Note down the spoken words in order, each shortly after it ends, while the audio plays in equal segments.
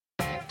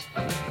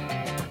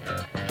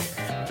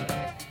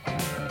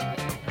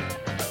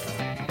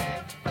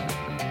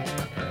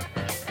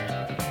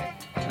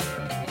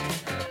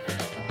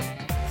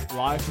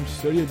live from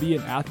Studio B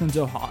in Athens,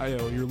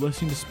 Ohio. You're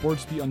listening to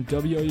SportsBeat on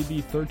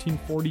WAB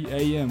 1340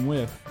 AM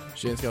with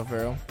Shane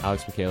Scalfaro,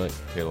 Alex Michalec,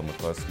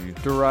 McCleskey,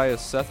 Darayus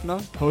Sethna,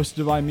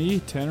 hosted by me,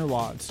 Tanner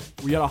Watts.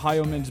 We got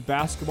Ohio men's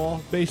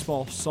basketball,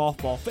 baseball,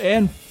 softball,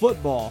 and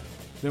football.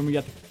 Then we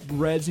got the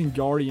Reds and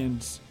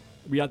Guardians.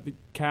 We got the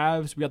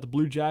Cavs, we got the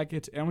Blue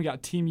Jackets, and we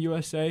got Team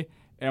USA,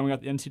 and we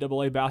got the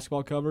NCAA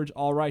basketball coverage,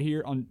 all right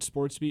here on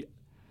SportsBeat.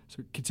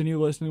 So continue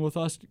listening with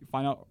us to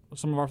find out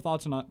some of our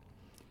thoughts on that.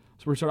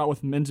 So we start out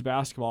with men's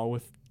basketball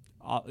with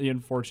the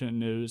unfortunate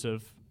news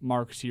of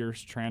Mark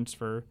Sears'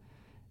 transfer.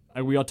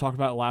 We all talked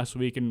about it last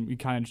week, and we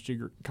kind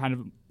of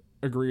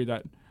agreed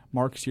that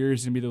Mark Sears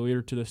is going to be the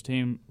leader to this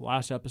team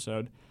last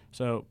episode.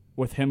 So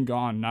with him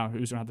gone, now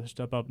who's going to have to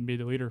step up and be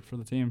the leader for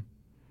the team?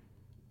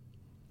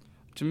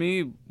 To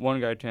me, one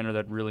guy, Tanner,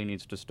 that really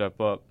needs to step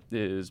up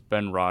is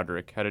Ben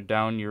Roderick. Had a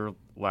down year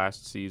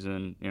last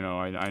season.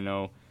 I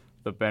know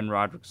the Ben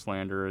Roderick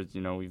slander is,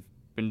 we've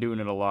been doing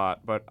it a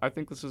lot, but I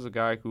think this is a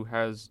guy who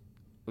has,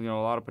 a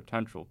lot of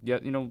potential.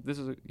 Yet,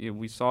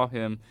 we saw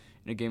him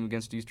in a game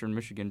against Eastern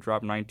Michigan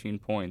drop 19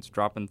 points,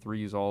 dropping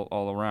threes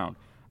all around.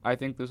 I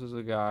think this is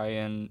a guy,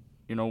 and,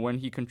 when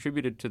he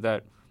contributed to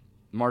that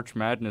March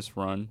Madness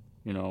run,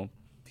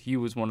 he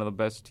was one of the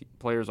best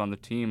players on the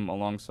team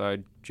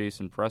alongside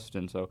Jason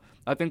Preston. So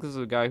I think this is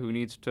a guy who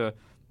needs to,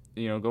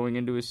 going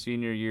into his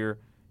senior year,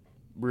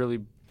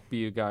 really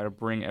be a guy to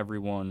bring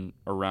everyone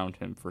around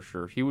him for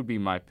sure. He would be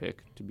my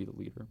pick to be the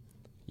leader.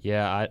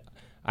 Yeah,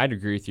 I'd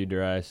agree with you,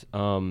 Darayus.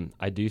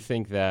 I do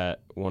think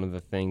that one of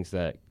the things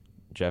that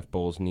Jeff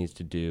Bowles needs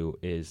to do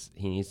is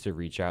he needs to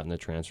reach out in the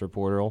transfer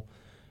portal,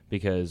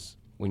 because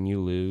when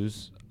you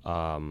lose,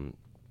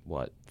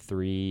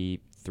 three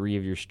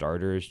of your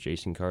starters,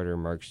 Jason Carter,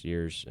 Mark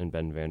Sears, and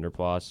Ben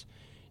Vanderplas,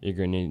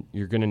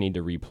 you're gonna need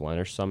to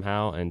replenish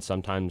somehow, and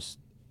sometimes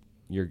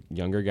your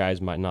younger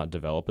guys might not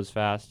develop as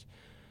fast.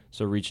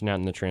 So reaching out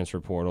in the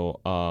transfer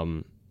portal,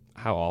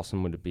 how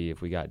awesome would it be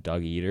if we got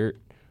Doug Edert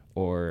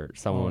or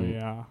someone? Oh,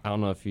 yeah. I don't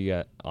know if you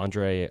got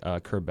Andre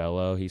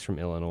Curbelo. He's from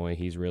Illinois.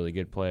 He's a really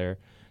good player.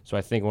 So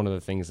I think one of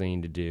the things they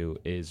need to do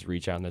is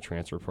reach out in the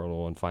transfer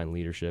portal and find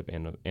leadership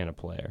and a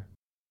player.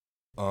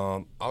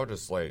 I would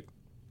just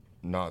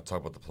not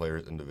talk about the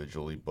players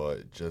individually,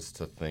 but just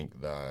to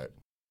think that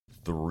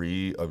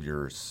three of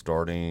your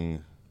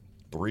starters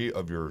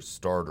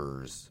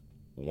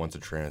want to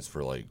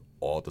transfer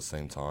all at the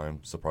same time,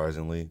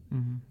 surprisingly.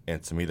 Mm-hmm.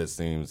 And to me that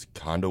seems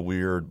kind of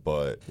weird,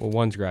 but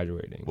one's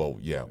graduating.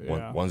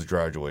 One's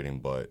graduating,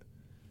 but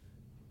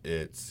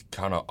it's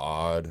kind of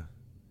odd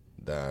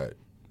that,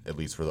 at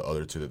least for the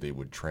other two, that they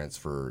would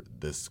transfer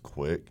this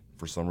quick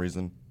for some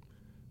reason.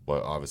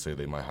 But obviously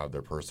they might have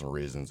their personal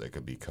reasons. It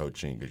could be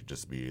coaching. It could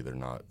just be they're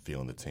not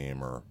feeling the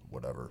team or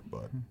whatever.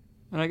 But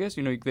and I guess,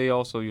 they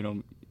also,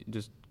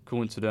 just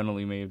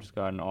coincidentally may have just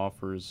gotten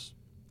offers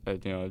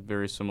at, at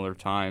very similar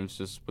times,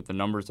 just with the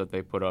numbers that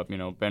they put up.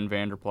 Ben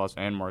Vanderplas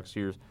and Mark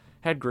Sears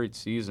had great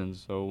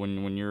seasons. So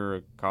when you're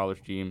a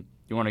college team,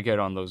 you want to get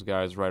on those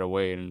guys right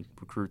away and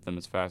recruit them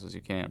as fast as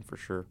you can, for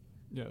sure.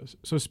 Yeah.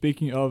 So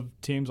speaking of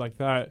teams like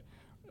that,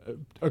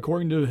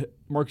 according to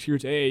Mark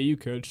Sears' AAU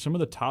coach, some of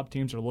the top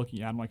teams are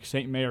looking at him, like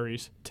St.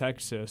 Mary's,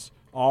 Texas,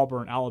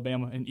 Auburn,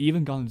 Alabama, and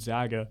even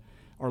Gonzaga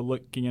are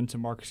looking into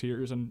Mark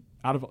Sears. And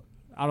out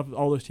of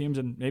all those teams,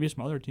 and maybe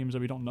some other teams that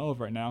we don't know of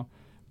right now,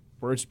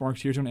 where's Mark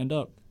Sears going to end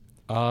up?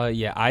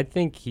 Yeah, I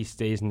think he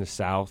stays in the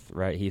South,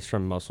 right? He's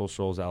from Muscle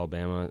Shoals,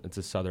 Alabama. It's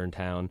a southern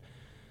town.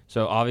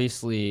 So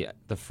obviously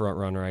the front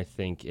runner, I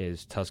think,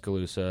 is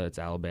Tuscaloosa. It's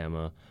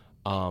Alabama.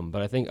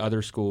 But I think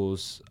other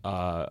schools,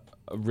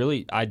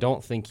 really, I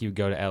don't think he'd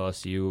go to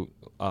LSU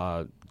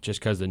just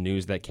because the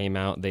news that came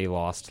out, they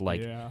lost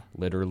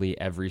literally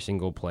every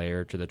single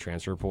player to the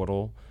transfer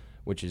portal,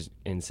 which is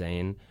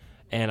insane.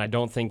 And I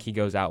don't think he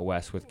goes out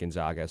west with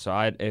Gonzaga. So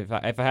if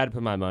I had to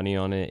put my money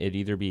on it, it'd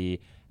either be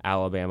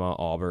Alabama,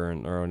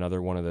 Auburn, or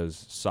another one of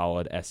those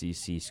solid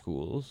SEC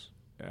schools.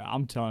 Yeah,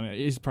 I'm telling you,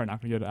 he's probably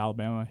not going to go to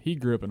Alabama. He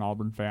grew up an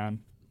Auburn fan.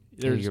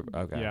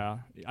 Okay. Yeah,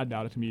 I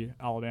doubt it to be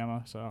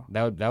Alabama. So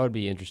that would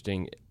be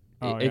interesting.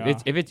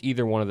 If it's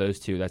either one of those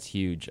two, that's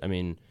huge. I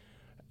mean,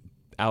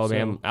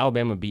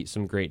 Alabama beat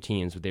some great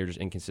teams, but they were just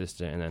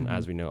inconsistent. And then,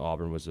 as we know,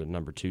 Auburn was a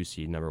number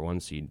 1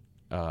 seed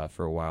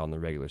for a while in the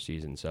regular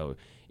season. So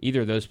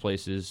either of those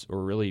places,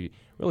 or really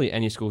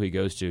any school he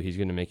goes to, he's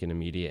going to make an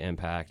immediate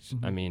impact.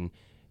 Mm-hmm. I mean,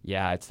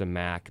 yeah, it's the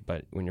MAC,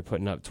 but when you're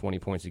putting up 20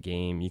 points a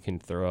game, you can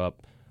throw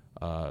up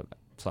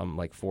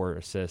some 4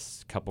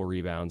 assists, couple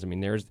rebounds. I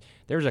mean,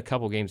 there's a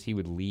couple games he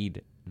would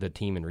lead the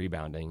team in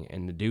rebounding,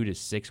 and the dude is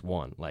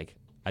 6'1".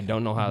 I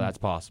don't know how that's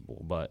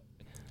possible, but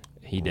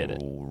he did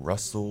it.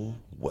 Russell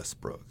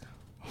Westbrook.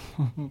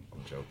 I'm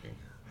joking.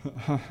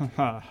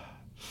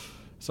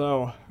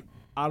 So,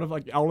 out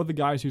of the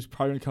guys who's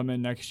probably going to come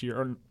in next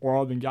year, or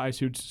all the guys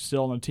who's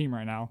still on the team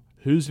right now,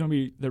 who's going to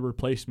be the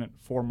replacement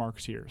for Mark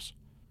Sears?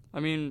 I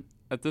mean,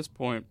 at this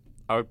point,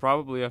 I would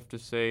probably have to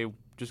say,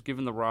 just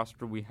given the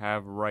roster we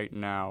have right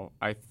now,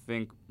 I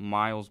think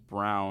Miles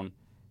Brown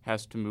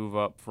has to move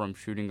up from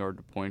shooting guard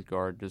to point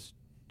guard just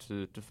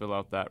to fill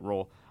out that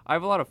role. I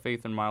have a lot of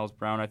faith in Miles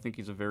Brown. I think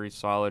he's a very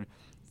solid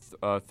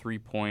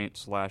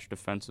 3-point /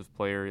 defensive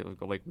player,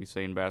 like we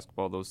say in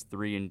basketball, those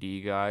 3 and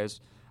D guys.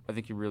 I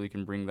think he really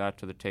can bring that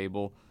to the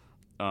table.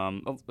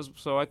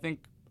 So I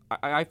think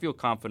I feel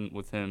confident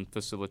with him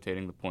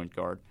facilitating the point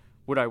guard.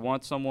 Would I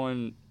want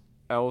someone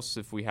else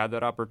if we had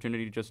that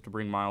opportunity just to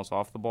bring Miles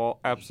off the ball?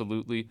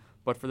 Absolutely.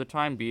 But for the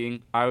time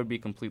being, I would be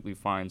completely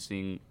fine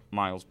seeing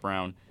Miles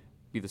Brown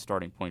be the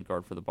starting point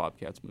guard for the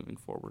Bobcats moving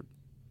forward.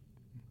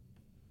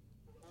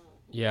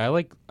 Yeah, I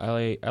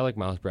like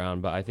Miles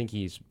Brown, but I think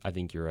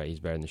you're right. He's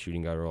better in the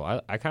shooting guard role.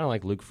 I kind of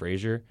like Luke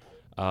Frazier.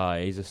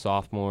 He's a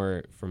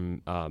sophomore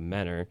from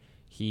Menor.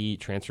 He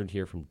transferred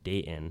here from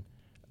Dayton,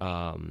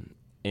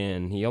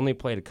 and he only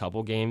played a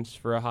couple games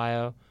for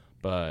Ohio.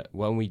 But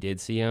when we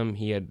did see him,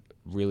 he had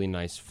really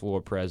nice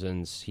floor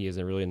presence. He has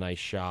a really nice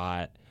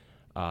shot.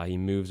 He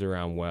moves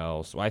around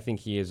well. So I think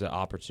he has an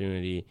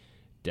opportunity,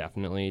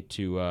 definitely,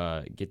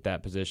 to get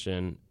that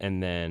position.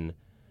 And then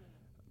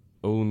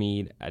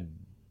Omid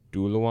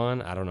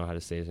Adulawan, I don't know how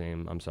to say his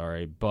name, I'm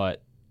sorry.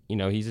 But,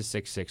 he's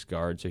a 6'6"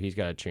 guard, so he's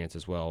got a chance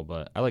as well.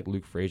 But I like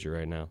Luke Frazier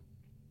right now.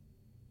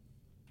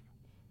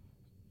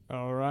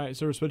 All right,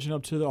 so we're switching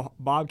up to the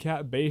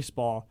Bobcat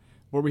baseball,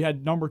 where we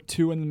had number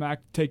 2 in the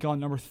MAC take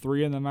on number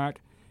 3 in the MAC.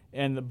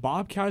 And the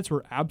Bobcats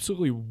were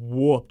absolutely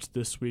whooped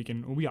this week,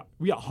 and we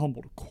got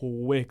humbled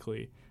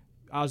quickly.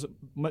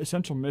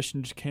 Central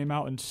Michigan just came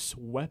out and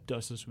swept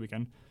us this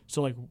weekend.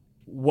 So,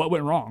 what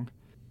went wrong?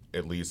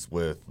 At least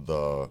with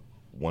the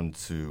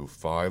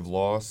 1-5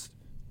 loss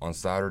on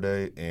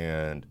Saturday,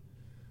 and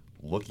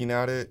looking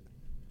at it,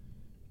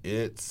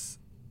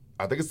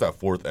 I think it's that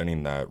 4th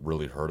inning that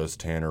really hurt us,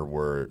 Tanner,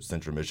 where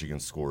Central Michigan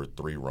scored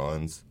 3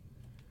 runs,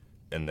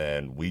 and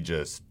then we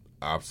just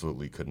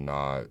absolutely could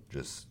not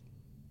just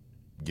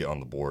get on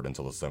the board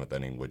until the 7th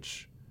inning,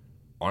 which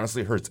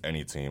honestly hurts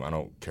any team. I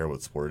don't care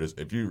what sport it is.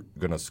 If you're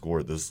going to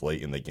score this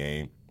late in the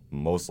game,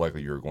 most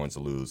likely you're going to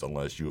lose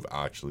unless you've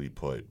actually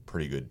put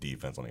pretty good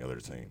defense on the other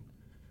team.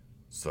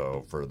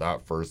 So for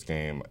that first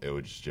game, it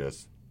was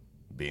just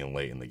being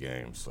late in the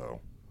game.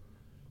 So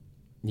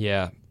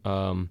yeah,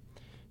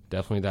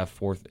 definitely that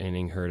 4th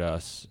inning hurt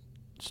us.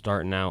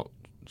 Starting out,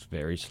 it's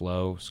very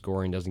slow.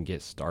 Scoring doesn't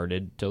get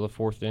started till the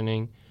 4th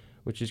inning,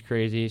 which is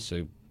crazy.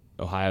 So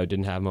Ohio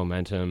didn't have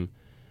momentum.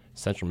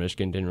 Central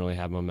Michigan didn't really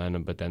have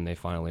momentum, but then they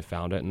finally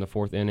found it in the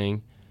 4th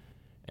inning.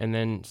 And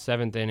then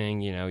 7th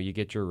inning, you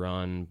get your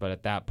run, but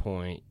at that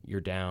point you're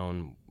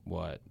down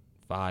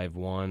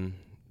 5-1.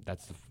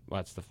 That's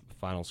the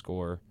final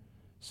score.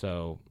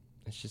 So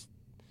it's just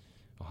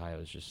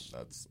Ohio's just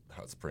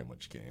that's pretty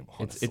much game.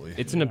 Honestly,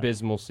 it's an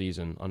abysmal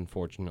season,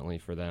 unfortunately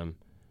for them.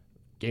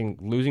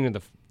 Losing to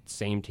the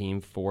same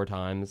team 4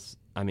 times.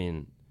 I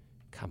mean,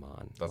 come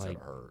on. That's going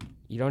to hurt.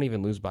 You don't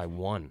even lose by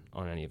 1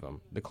 on any of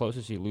them. The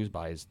closest you lose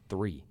by is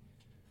 3.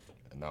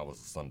 And that was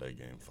a Sunday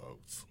game,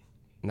 folks.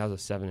 And that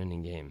was a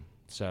 7-inning game.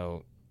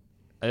 So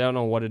I don't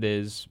know what it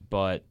is,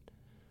 but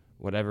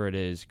whatever it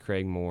is,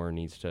 Craig Moore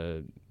needs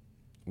to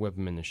whip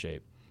him into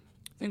shape.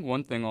 I think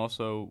one thing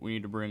also we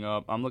need to bring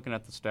up, I'm looking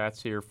at the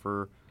stats here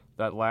for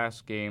that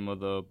last game of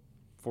the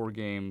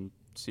 4-game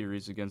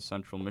series against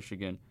Central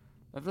Michigan.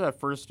 After that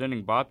first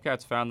inning,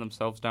 Bobcats found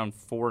themselves down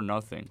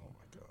 4-0.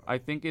 I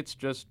think it's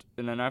just,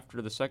 and then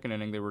after the 2nd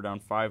inning, they were down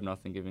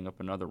 5-0, giving up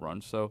another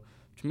run. So,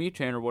 to me,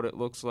 Tanner, what it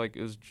looks like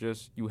is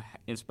just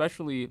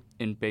especially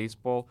in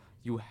baseball,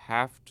 you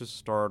have to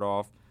start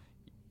off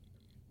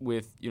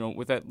with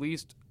at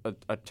least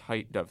a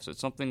tight deficit,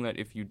 something that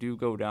if you do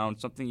go down,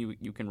 something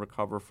you can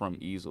recover from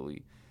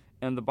easily.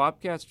 And the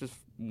Bobcats just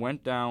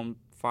went down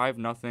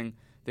 5-0.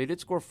 They did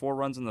score 4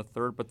 runs in the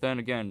 3rd, but then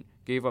again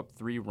gave up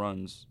 3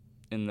 runs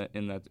in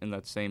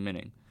that same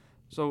inning.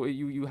 So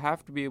you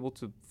have to be able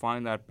to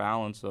find that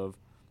balance of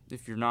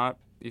if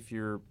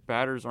your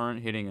batters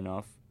aren't hitting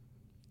enough,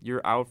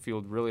 your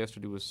outfield really has to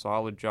do a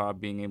solid job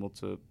being able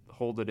to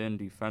hold it in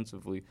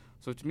defensively.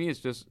 So to me, it's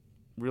just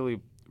really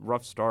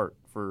rough start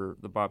for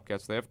the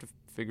Bobcats. They have to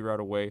figure out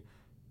a way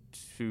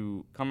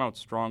to come out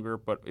stronger,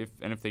 but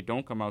if they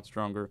don't come out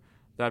stronger,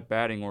 that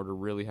batting order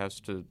really has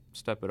to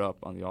step it up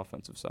on the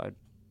offensive side.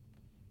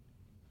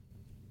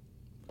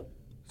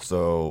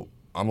 So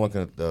I'm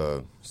looking at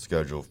the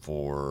schedule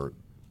for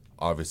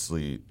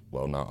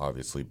not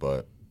obviously,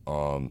 but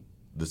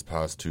this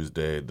past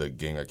Tuesday, the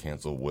game got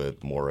canceled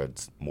with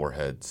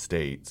Morehead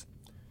State.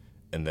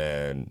 And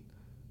then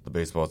the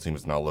baseball team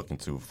is now looking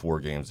to 4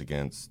 games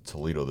against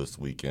Toledo this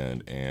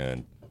weekend.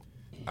 And,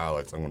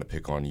 Alex, I'm going to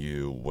pick on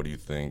you. What do you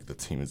think the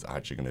team is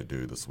actually going to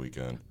do this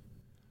weekend?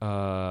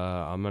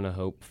 I'm going to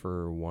hope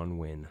for 1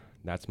 win.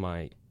 That's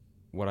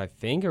what I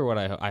think or what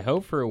I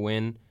hope for a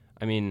win.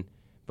 I mean,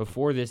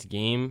 before this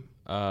game,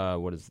 so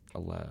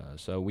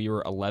we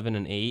were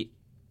 11-8,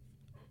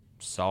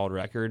 solid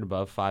record,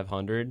 above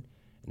 500,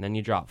 and then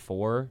you drop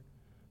 4.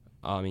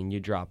 I mean, you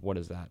drop, what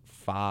is that,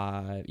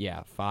 5?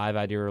 Yeah, 5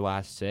 out of your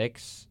last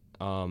 6.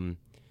 I'm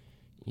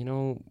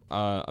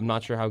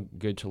not sure how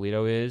good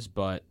Toledo is,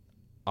 but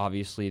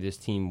obviously this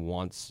team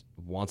wants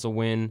a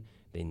win.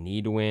 They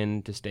need to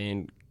win to stay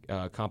in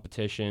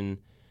competition.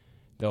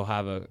 They'll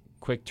have a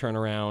quick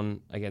turnaround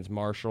against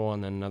Marshall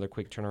and then another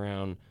quick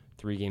turnaround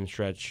 3-game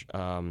stretch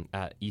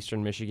at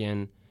Eastern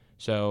Michigan.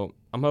 So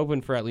I'm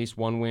hoping for at least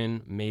 1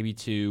 win, maybe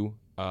 2.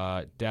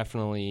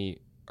 Definitely,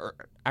 or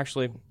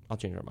actually, I'll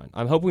change my mind.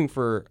 I'm hoping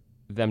for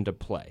them to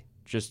play.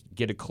 Just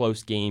get a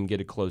close game, get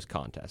a close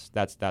contest.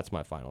 That's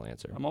my final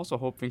answer. I'm also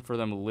hoping for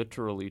them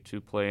literally to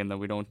play and that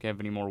we don't have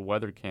any more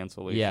weather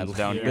cancellations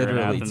down here in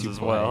literally Athens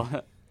as well.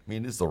 I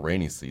mean, it's the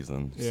rainy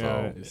season,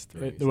 Yeah,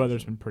 so the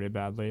weather's been pretty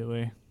bad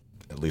lately.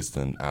 at least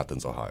in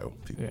Athens, Ohio.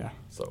 Yeah.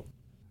 So.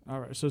 All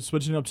right, so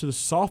switching up to the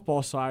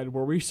softball side,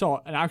 where we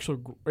saw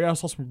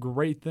some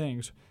great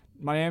things.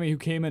 Miami, who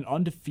came in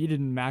undefeated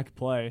in MAC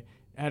play,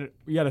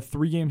 we had a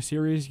 3-game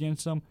series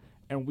against them,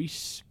 and we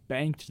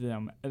spanked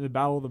them at the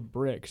Battle of the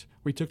Bricks.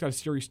 We took that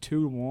series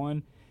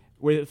 2-1,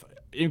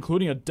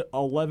 including a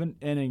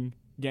 11-inning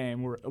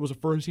game where it was the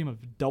first game of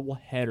a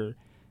doubleheader.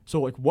 So,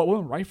 what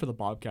went right for the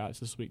Bobcats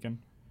this weekend?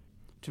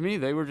 To me,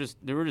 they were just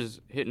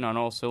hitting on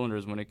all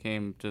cylinders when it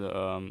came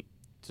to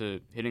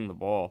hitting the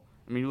ball.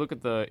 I mean, you look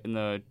at in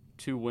the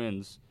 2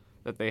 wins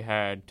that they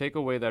had. Take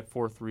away that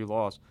 4-3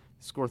 loss.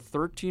 They scored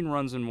 13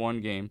 runs in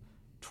one game,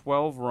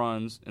 12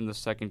 runs in the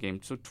second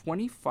game. So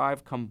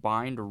 25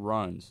 combined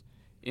runs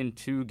in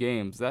 2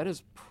 games. That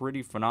is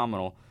pretty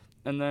phenomenal.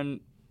 And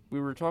then we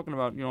were talking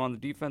about, on the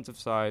defensive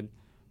side,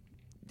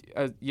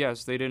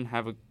 yes, they didn't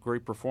have a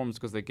great performance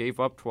because they gave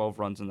up 12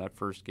 runs in that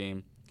first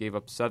game, gave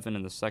up 7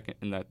 in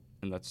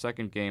that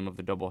second game of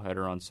the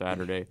doubleheader on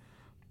Saturday.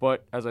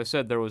 But as I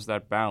said, there was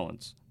that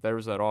balance. There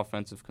was that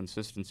offensive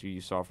consistency you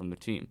saw from the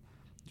team.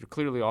 They're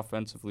clearly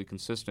offensively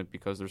consistent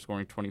because they're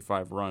scoring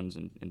 25 runs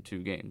in 2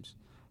 games.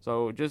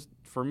 So just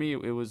for me,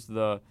 it was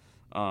the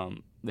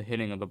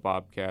hitting of the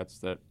Bobcats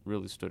that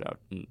really stood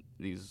out in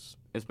these,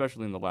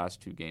 especially in the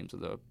last 2 games of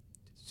the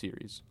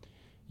series.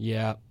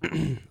 Yeah,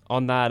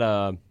 on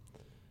that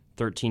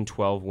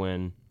 13-12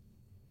 win,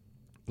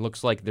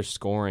 looks like their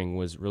scoring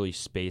was really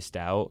spaced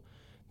out.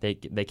 They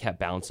kept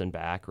bouncing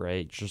back,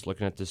 right? Just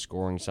looking at the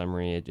scoring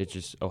summary, it's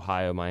just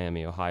Ohio,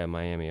 Miami, Ohio,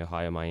 Miami,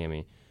 Ohio,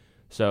 Miami.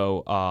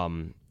 So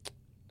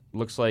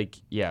looks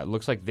like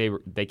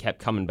they kept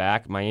coming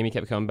back. Miami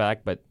kept coming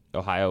back, but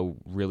Ohio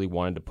really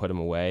wanted to put them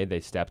away.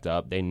 They stepped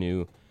up. They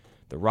knew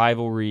the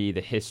rivalry,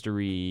 the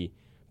history.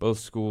 Both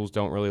schools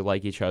don't really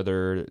like each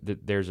other.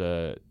 There's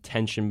a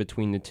tension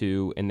between the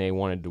two, and they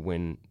wanted to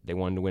win. They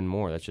wanted to win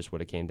more. That's just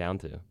what it came down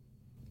to.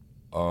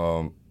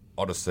 I'll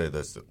just say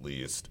this at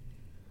least,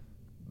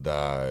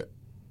 that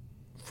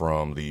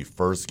from the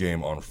first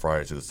game on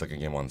Friday to the second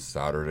game on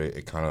Saturday,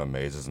 it kind of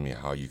amazes me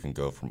how you can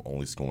go from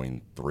only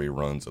scoring 3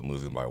 runs and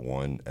losing by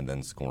 1 and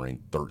then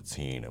scoring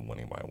 13 and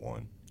winning by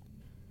 1.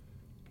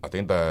 I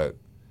think that,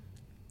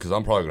 because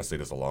I'm probably going to say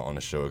this a lot on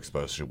the show,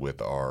 especially with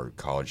our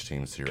college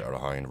teams here at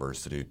Ohio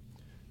University,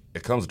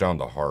 it comes down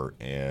to heart,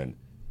 and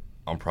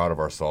I'm proud of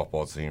our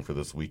softball team for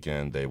this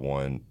weekend. They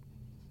won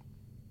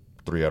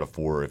 3 out of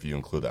 4 if you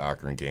include the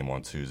Akron game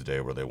on Tuesday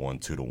where they won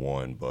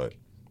 2-1, but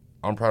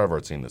I'm proud of our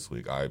team this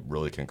week. I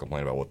really can't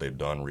complain about what they've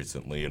done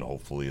recently, and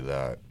hopefully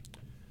that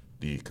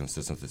the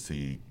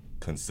consistency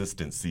can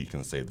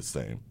stay the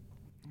same.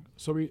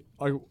 So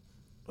the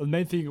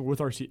main thing with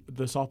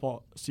the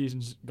softball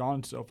season's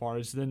gone so far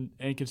is the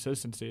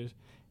inconsistencies.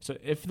 So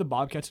if the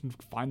Bobcats can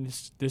find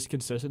this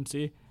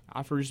consistency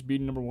after just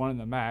beating number 1 in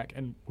the MAC,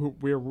 and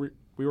we were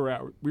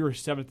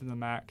 7th in the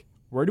MAC,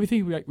 where do we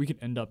think we can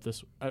end up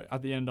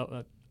at the end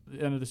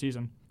of the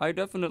season? I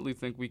definitely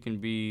think we can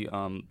be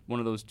one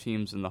of those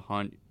teams in the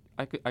hunt.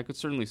 I could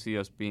certainly see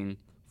us being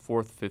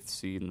 4th, 5th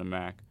seed in the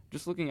MAC.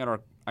 Just looking at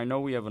I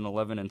know we have an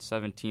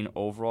 11-17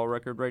 overall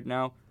record right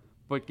now,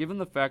 but given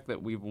the fact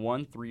that we've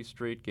won 3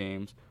 straight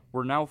games,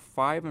 we're now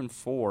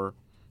 5-4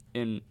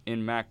 in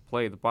MAC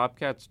play. The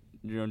Bobcats,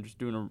 just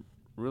doing a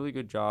really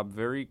good job,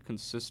 very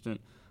consistent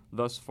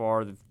thus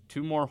far. They've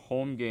 2 more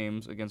home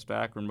games against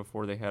Akron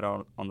before they head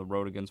out on the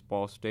road against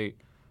Ball State.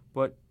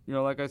 But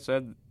like I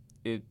said,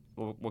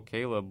 what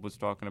Caleb was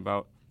talking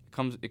about,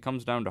 it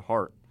comes down to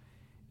heart.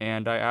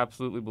 And I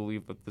absolutely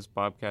believe that this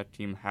Bobcat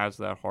team has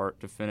that heart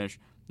to finish,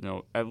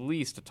 at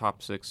least a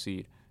top 6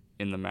 seed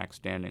in the MAC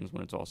standings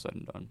when it's all said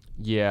and done.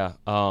 Yeah,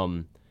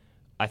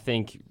 I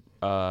think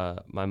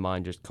my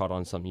mind just caught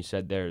on something you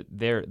said there.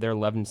 They're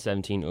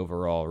 11-17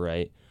 overall,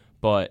 right?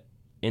 But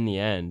in the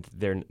end,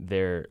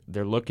 they're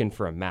looking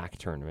for a MAC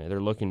tournament.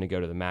 They're looking to go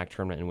to the MAC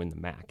tournament and win the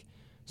MAC.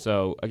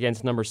 So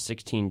against number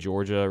 16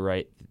 Georgia,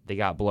 right? They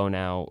got blown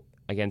out.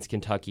 Against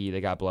Kentucky, they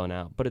got blown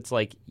out. But it's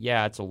like,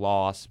 yeah, it's a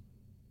loss,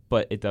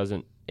 but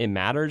it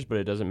matters, but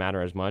it doesn't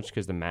matter as much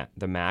because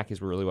the MAC is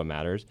really what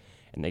matters.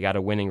 And they got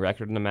a winning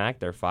record in the MAC.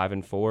 They're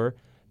 5-4.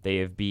 They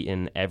have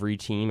beaten every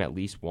team at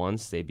least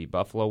once. They beat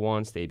Buffalo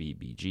once. They beat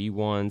BG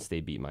once.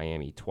 They beat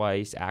Miami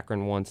twice.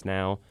 Akron once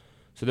now.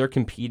 So they're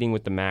competing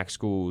with the MAC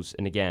schools.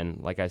 And again,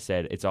 like I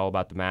said, it's all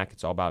about the MAC.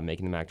 It's all about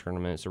making the MAC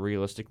tournament. So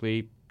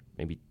realistically,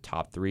 maybe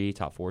top 3,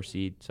 top 4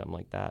 seed, something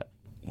like that.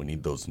 We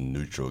need those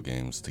neutral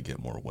games to get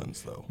more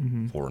wins, though.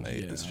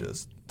 4-8 is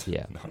just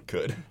not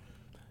good.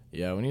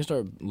 Yeah, when you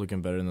start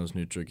looking better in those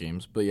neutral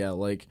games. But yeah,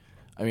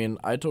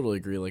 I totally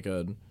agree. Like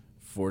a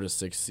 4 to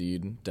 6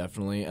 seed,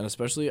 definitely. And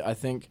especially, I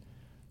think,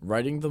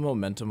 riding the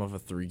momentum of a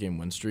 3-game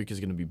win streak is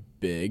going to be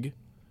big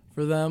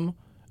for them,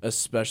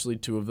 especially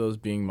 2 of those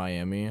being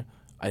Miami.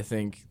 I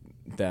think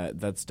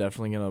that's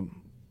definitely going to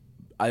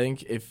 – I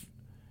think if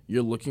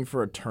you're looking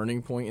for a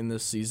turning point in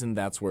this season,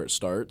 that's where it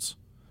starts,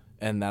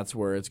 and that's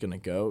where it's going to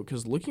go.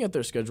 Because looking at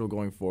their schedule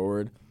going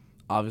forward,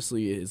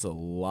 obviously it's a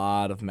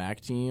lot of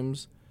MAC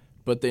teams,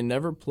 but they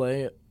never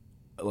play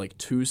like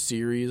 2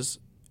 series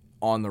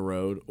on the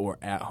road or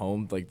at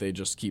home. Like, they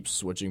just keep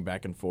switching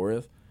back and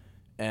forth.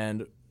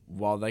 And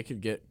while they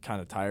could get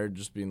kind of tired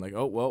just being like,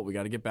 oh, well, we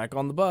got to get back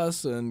on the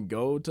bus and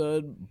go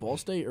to Ball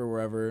State or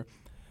wherever,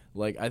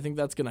 like, I think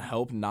that's going to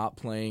help not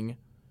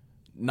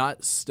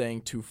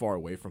staying too far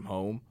away from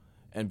home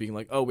and being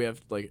like, oh, we have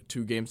like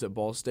 2 games at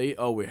Ball State.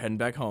 Oh, we're heading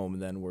back home.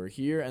 And then we're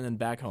here and then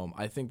back home.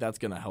 I think that's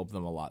going to help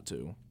them a lot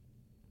too.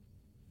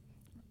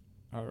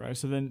 All right.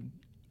 So then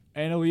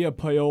Analia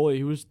Paoli,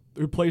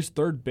 who plays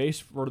third base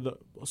for the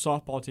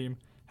softball team,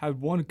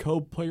 had one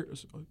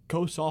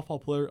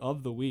co-softball player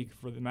of the week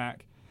for the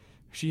MAC.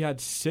 She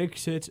had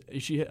 6 hits.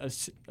 She hit a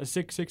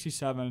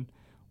 667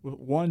 with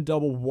 1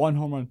 double, 1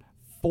 home run,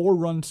 4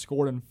 runs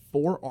scored, and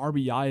 4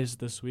 RBIs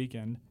this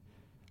weekend.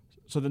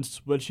 So then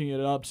switching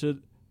it up to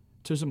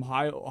some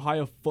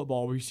Ohio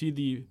football, we see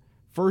the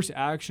first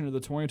action of the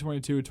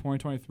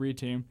 2022-2023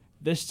 team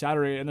this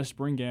Saturday in the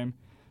spring game.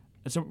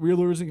 And so we're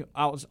losing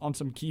out on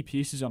some key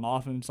pieces on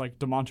offense like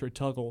DeMontre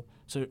Tuggle.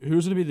 So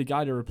who's going to be the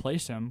guy to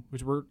replace him?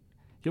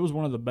 He was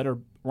one of the better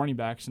running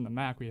backs in the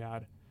MAC we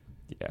had.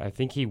 Yeah, I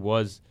think he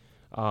was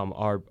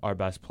our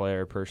best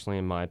player, personally,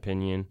 in my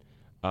opinion.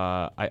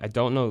 I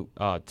don't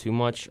know too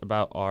much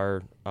about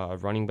our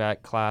running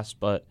back class,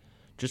 but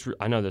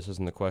I know this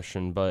isn't the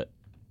question, but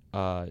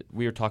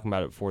we were talking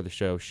about it before the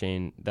show,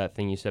 Shane, that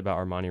thing you said about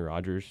Armani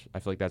Rogers. I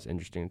feel like that's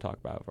interesting to talk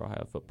about for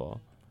Ohio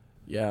football.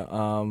 Yeah,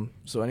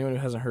 so anyone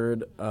who hasn't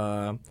heard,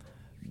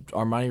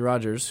 Armani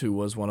Rogers, who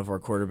was one of our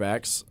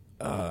quarterbacks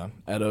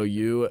at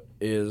OU,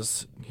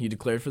 he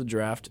declared for the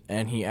draft,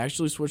 and he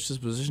actually switched his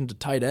position to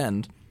tight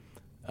end.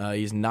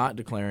 He's not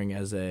declaring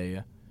as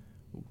a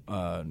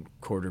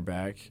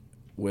quarterback,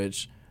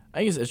 which I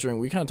think is interesting.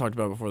 We kind of talked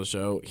about it before the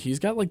show. He's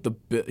got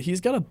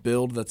a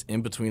build that's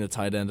in between a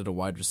tight end and a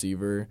wide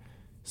receiver.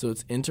 So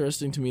it's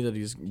interesting to me that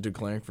he's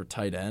declaring for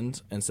tight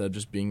end instead of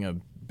just being a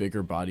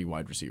bigger body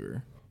wide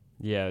receiver.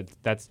 Yeah,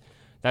 that's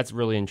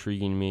really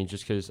intriguing to me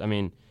just because, I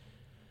mean,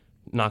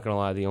 not going to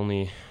lie, the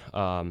only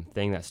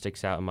thing that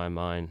sticks out in my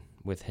mind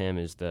with him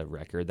is the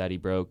record that he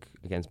broke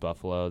against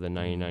Buffalo, the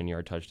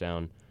 99-yard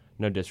touchdown.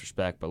 No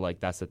disrespect, but like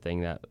that's the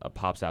thing that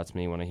pops out to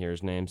me when I hear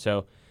his name.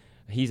 So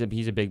he's a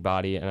big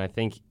body, and I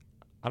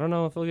don't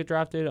know if he'll get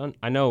drafted.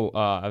 I know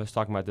I was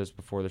talking about this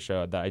before the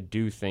show that I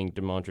do think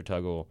DeMontre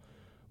Tuggle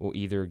will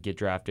either get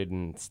drafted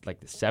in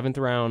like the 7th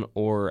round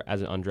or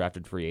as an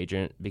undrafted free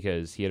agent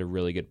because he had a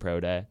really good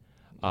pro day.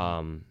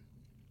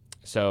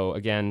 So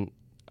again,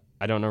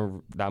 I don't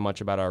know that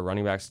much about our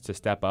running backs to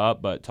step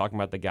up, but talking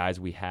about the guys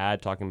we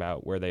had, talking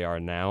about where they are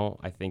now,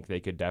 I think they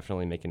could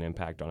definitely make an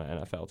impact on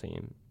an NFL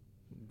team.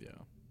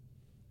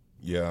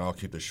 Yeah, I'll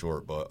keep this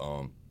short, but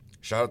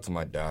shout out to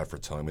my dad for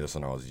telling me this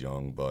when I was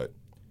young, but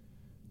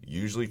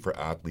usually for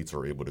athletes who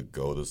are able to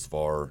go this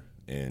far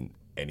in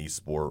any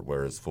sport,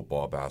 whereas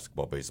football,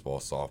 basketball, baseball,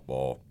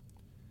 softball,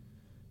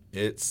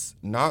 it's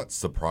not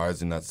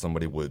surprising that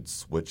somebody would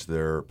switch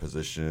their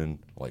position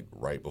like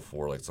right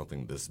before like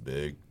something this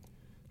big,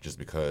 just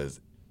because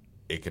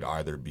it could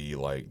either be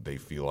like they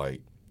feel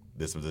like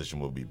this position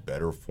will be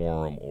better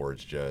for them, or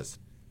it's just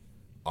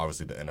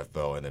obviously the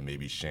NFL. And then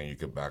maybe Shane, you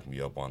could back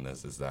me up on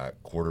this, is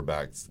that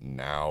quarterbacks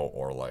now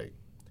are like,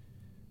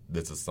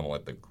 this is some of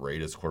like the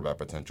greatest quarterback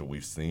potential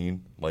we've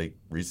seen like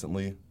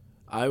recently.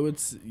 I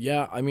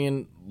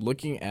mean,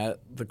 looking at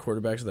the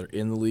quarterbacks that are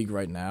in the league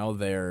right now,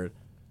 they're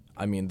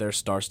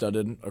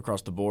star-studded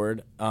across the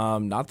board.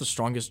 Not the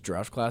strongest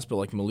draft class, but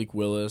like Malik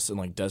Willis and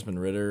like Desmond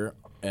Ridder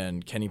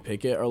and Kenny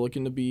Pickett are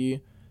looking to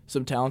be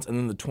some talents. And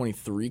then the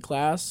 23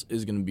 class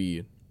is going to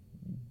be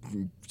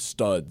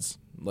studs.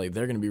 Like,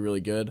 they're going to be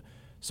really good.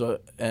 So,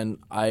 and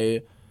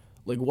I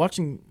like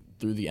watching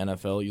through the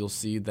NFL, you'll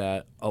see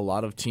that a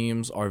lot of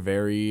teams are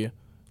a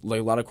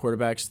lot of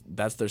quarterbacks,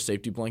 that's their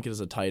safety blanket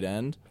as a tight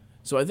end.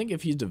 So I think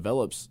if he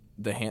develops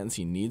the hands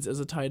he needs as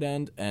a tight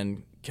end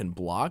and can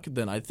block,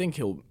 then I think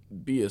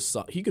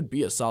he could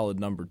be a solid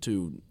number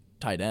 2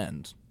 tight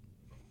end.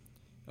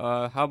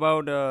 How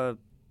about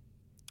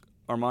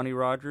Armani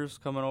Rogers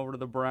coming over to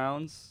the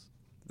Browns?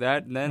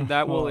 That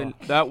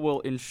will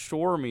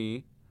ensure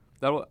me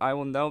I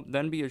will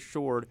then be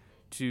assured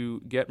to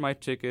get my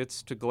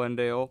tickets to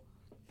Glendale,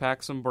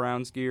 pack some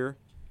Browns gear,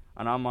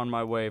 and I'm on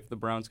my way. If the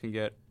Browns can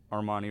get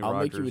Armani Rogers, I'll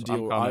make you a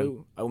deal.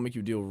 I will make you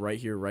a deal right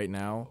here, right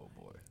now. Oh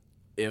boy!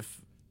 If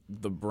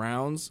the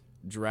Browns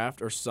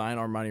draft or sign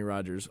Armani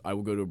Rogers, I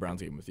will go to a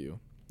Browns game with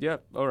you. Yeah.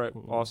 All right.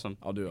 Awesome.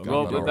 I'll do it.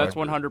 Well, that's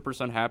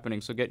 100%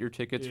 happening. So get your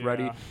tickets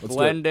ready.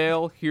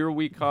 Glendale, here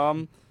we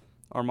come.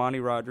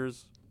 Armani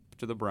Rogers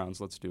to the Browns.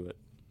 Let's do it.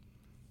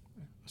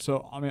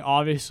 So, I mean,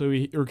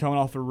 obviously, we're coming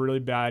off a really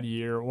bad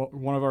year,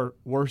 one of our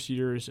worst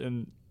years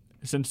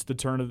since the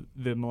turn of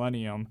the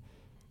millennium.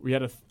 We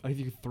had I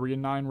think a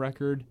 3-9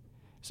 record.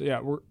 So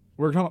yeah,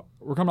 we're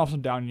coming off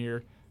some down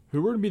year. Who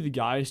are going to be the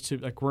guys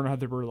we're going to have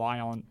to rely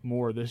on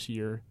more this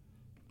year?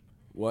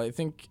 Well, I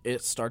think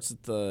it starts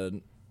at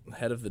the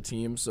head of the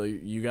team. So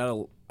you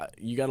gotta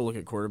look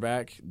at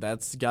quarterback.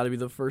 That's got to be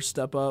the first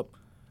step up.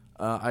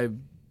 I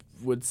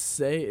would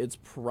say it's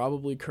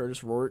probably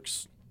Curtis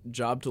Rourke's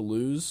job to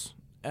lose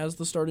as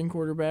the starting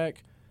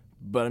quarterback.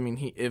 But I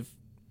mean, if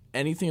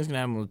anything is going to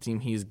happen on the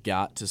team, he's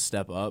got to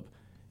step up.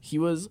 He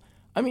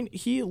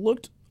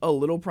looked a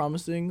little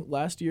promising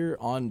last year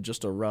on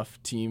just a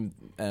rough team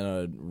and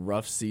a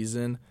rough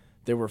season.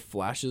 There were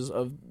flashes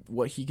of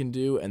what he can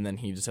do, and then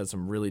he just had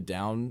some really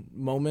down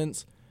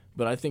moments.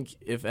 But I think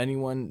if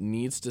anyone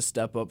needs to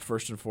step up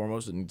first and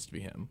foremost, it needs to be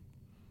him.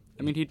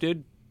 I mean, he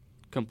did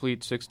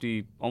complete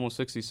almost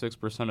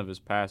 66% of his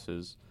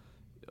passes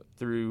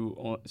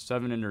through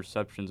 7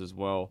 interceptions as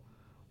well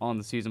on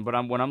the season. But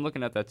when I'm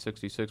looking at that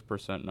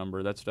 66%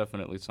 number, that's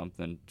definitely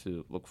something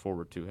to look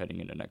forward to heading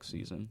into next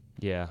season.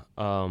 Yeah,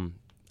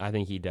 I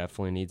think he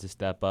definitely needs to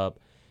step up.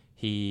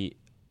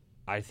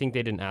 I think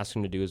they didn't ask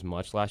him to do as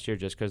much last year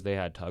just because they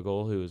had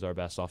Tuggle, who is our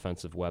best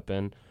offensive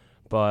weapon.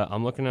 But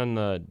I'm looking on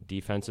the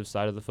defensive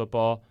side of the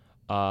football.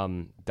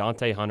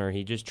 Dante Hunter,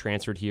 he just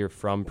transferred here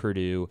from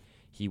Purdue.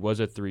 He was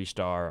a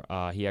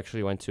 3-star. He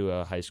actually went to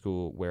a high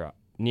school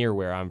near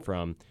where I'm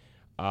from.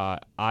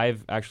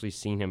 I've actually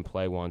seen him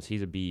play once.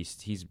 He's a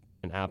beast. He's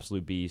an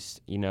absolute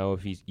beast.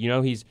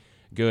 He's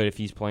good if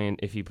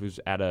he was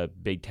at a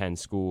Big Ten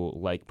school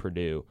like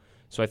Purdue.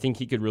 So I think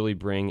he could really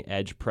bring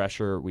edge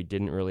pressure. We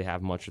didn't really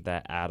have much of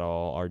that at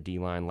all. Our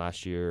D-line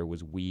last year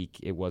was weak.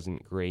 It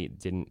wasn't great.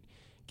 Didn't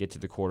get to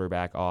the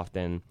quarterback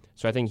often.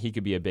 So I think he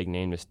could be a big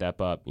name to step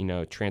up.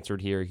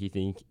 Transferred here, he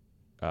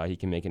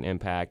can make an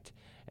impact.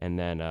 And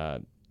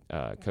then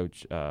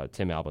Coach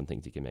Tim Albin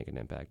thinks he can make an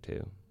impact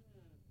too.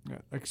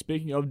 Yeah,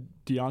 speaking of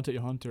Deontay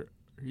Hunter,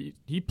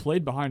 he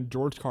played behind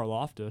George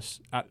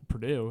Karlaftis at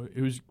Purdue,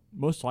 who's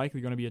most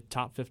likely going to be a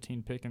top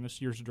 15 pick in this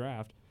year's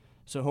draft.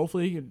 So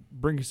hopefully he can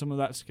bring some of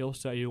that skill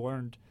set he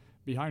learned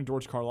behind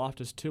George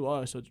Karlaftis to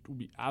us. So it will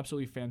be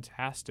absolutely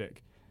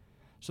fantastic.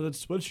 So then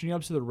switching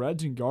up to the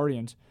Reds and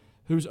Guardians,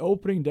 whose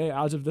opening day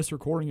as of this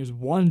recording is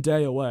 1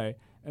 day away,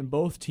 and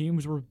both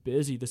teams were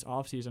busy this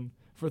offseason.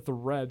 For the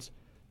Reds,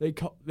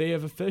 they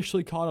have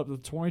officially caught up the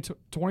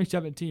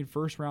 2017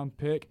 first-round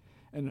pick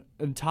and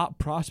top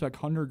prospect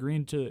Hunter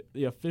Green to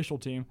the official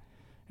team,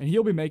 and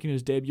he'll be making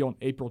his debut on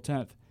April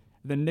 10th.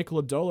 Then Nick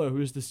Lodolo,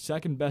 who is the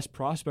second best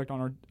prospect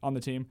on the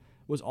team,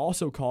 was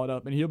also called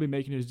up, and he'll be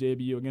making his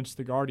debut against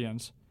the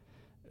Guardians.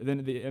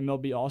 Then the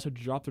MLB also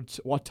dropped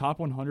their top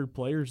 100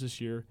 players this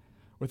year,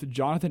 with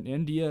Jonathan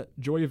India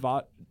coming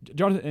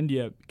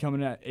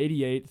at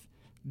 88th,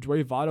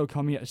 Joey Votto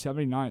coming at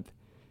 79th,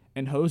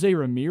 and Jose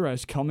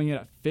Ramirez coming in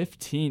at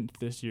 15th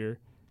this year.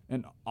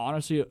 And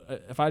honestly,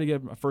 if I had to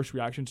give my first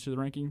reactions to the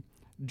ranking,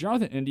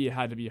 Jonathan India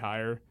had to be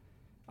higher.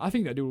 I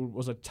think that dude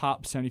was a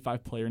top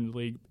 75 player in the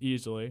league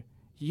easily.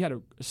 He had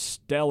a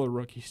stellar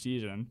rookie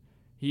season.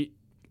 He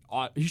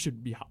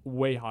should be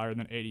way higher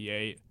than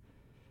 88.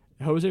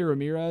 Jose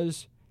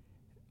Ramirez,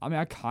 I mean,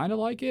 I kind of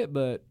like it,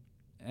 but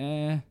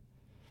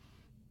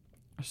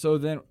So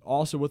then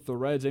also with the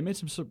Reds, they made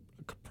some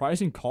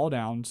surprising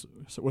call-downs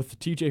with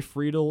T.J.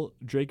 Friedel,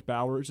 Drake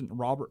Bowers, and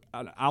Albert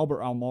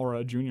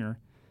Almora Jr.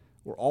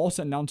 were all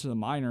sent down to the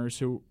minors,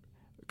 who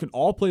can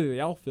all play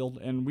the outfield,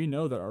 and we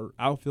know that our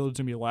outfield is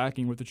going to be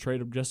lacking with the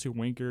trade of Jesse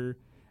Winker,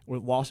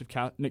 with loss of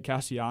Nick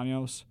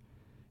Castellanos.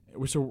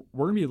 So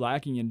we're going to be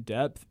lacking in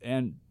depth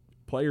and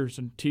players,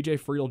 and T.J.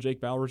 Friedel, Jake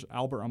Bowers,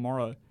 Albert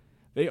Almora,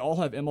 they all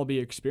have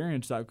MLB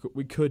experience that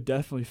we could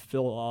definitely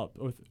fill up,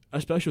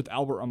 especially with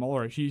Albert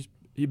Almora. He's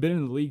been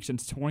in the league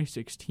since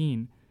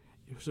 2016,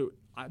 so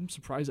I'm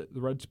surprised that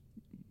the Reds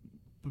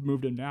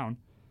moved him down.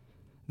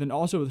 Then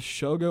also with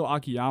Shogo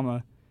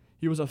Akiyama,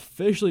 he was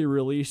officially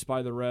released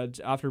by the Reds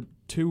after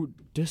 2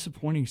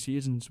 disappointing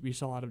seasons we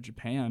saw out of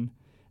Japan.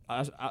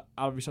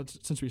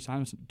 Since we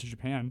signed him to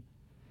Japan,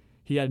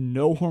 he had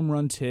no home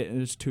runs hit in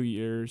his 2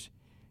 years.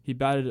 He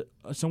batted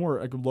somewhere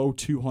like low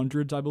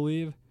 200s, I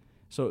believe.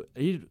 So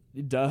he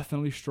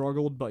definitely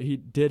struggled, but he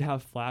did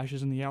have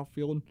flashes in the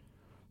outfield.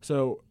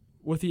 So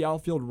with the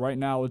outfield right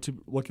now, it's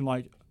looking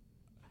like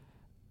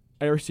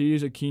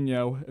Aristides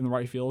Aquino in the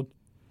right field,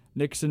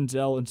 Nick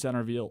Senzel in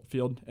center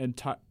field, and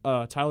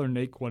Tyler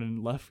Naquin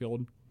in left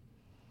field,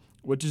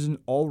 which is an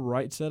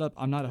all-right setup.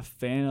 I'm not a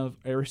fan of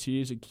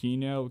Aristides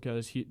Aquino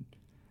because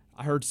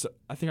I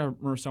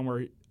remember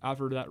somewhere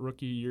after that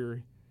rookie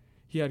year,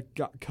 he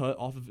got cut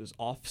off of his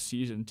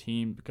off-season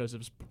team because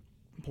of his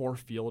poor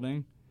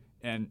fielding,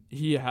 and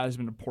he has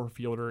been a poor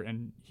fielder,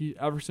 and he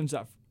ever since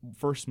that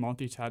first month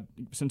he's had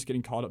since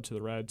getting called up to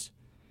the Reds,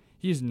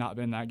 he has not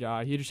been that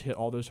guy. He just hit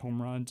all those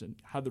home runs and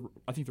had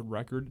the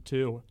record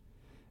too,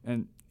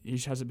 and he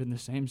just hasn't been the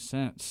same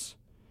since.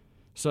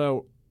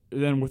 So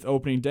then with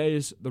opening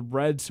days, the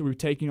Reds will be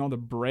taking on the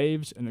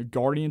Braves, and the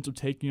Guardians will be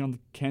taking on the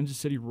Kansas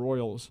City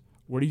Royals.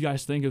 what do you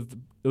guys think of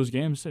those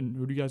games, and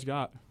who do you guys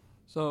got?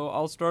 So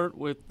I'll start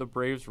with the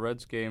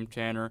Braves-Reds game,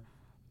 Tanner.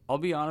 I'll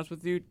be honest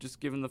with you, just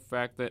given the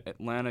fact that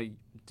Atlanta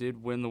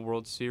did win the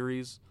World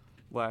Series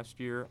last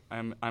year,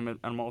 I'm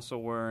also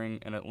wearing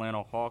an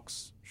Atlanta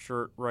Hawks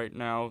shirt right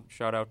now.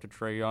 Shout out to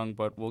Trae Young,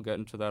 but we'll get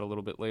into that a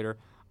little bit later.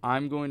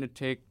 I'm going to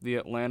take the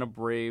Atlanta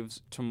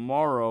Braves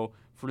tomorrow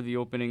for the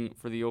opening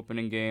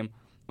game.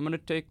 I'm going to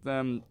take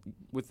them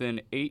with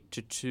an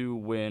 8-2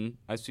 win.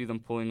 I see them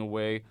pulling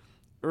away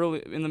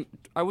early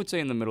I would say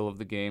in the middle of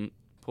the game,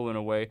 pulling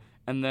away.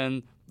 And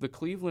then the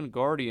Cleveland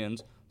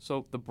Guardians,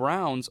 so the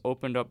Browns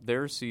opened up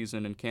their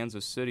season in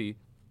Kansas City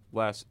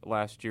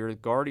last year. The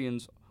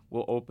Guardians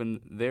will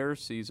open their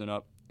season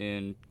up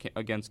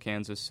against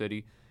Kansas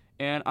City.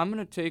 And I'm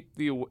going to take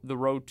the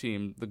road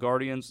team, the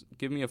Guardians.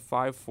 Give me a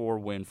 5-4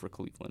 win for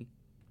Cleveland.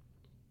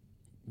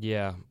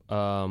 Yeah,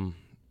 I'm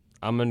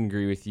going to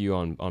agree with you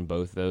on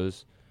both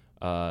those.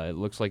 It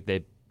looks like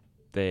they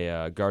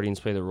Guardians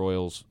play the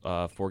Royals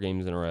 4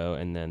 games in a row,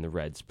 and then the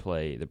Reds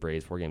play the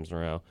Braves 4 games in a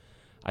row.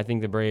 I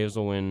think the Braves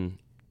will win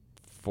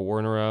 4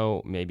 in a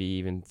row, maybe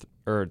even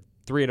or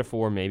 3 out of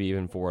 4, maybe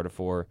even 4 out of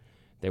 4.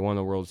 They won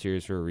the World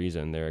Series for a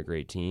reason. They're a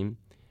great team.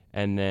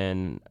 And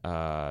then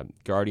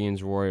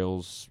Guardians,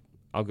 Royals,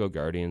 I'll go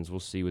Guardians. We'll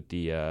see what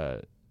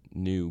the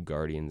new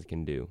Guardians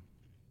can do.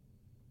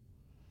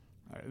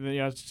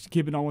 Yeah, just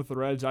keeping on with the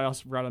Reds, I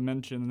also forgot to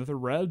mention that the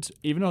Reds,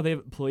 even though they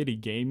haven't played a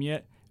game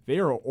yet, they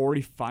are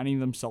already finding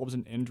themselves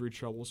in injury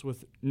troubles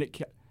with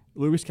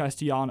Luis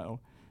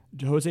Castellano,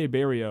 Jose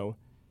Barrio,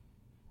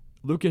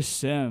 Lucas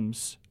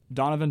Sims,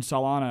 Donovan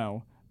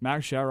Solano,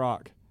 Max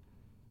Sherrock,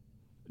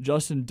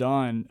 Justin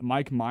Dunn,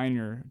 Mike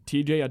Minor,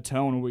 TJ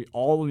Atone will be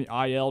all in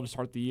the IL to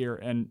start the year,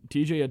 and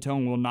TJ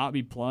Atone will not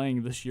be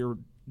playing this year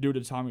due to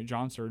Tommy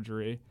John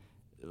surgery,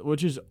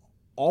 which is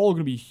all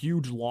going to be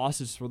huge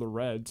losses for the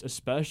Reds,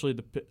 especially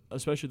the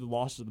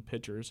losses of the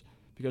pitchers,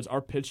 because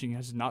our pitching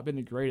has not been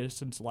the greatest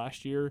since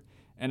last year,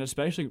 and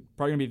especially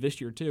probably going to be this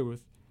year too,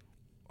 with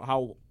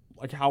how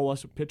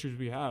less pitchers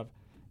we have.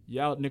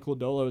 Yeah, Nick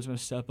Lodolo is going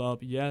to step up.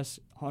 Yes,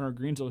 Hunter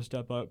Green's going to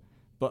step up.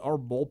 But our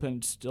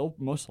bullpen's still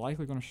most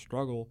likely going to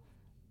struggle,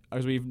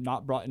 as we've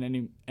not brought in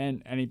any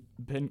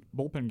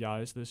bullpen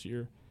guys this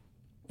year,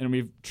 and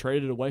we've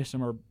traded away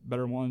some of our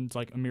better ones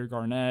like Amir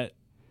Garnett.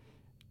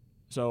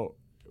 So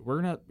the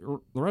Reds are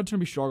gonna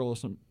be struggling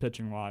some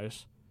pitching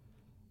wise.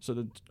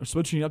 So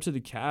switching up to the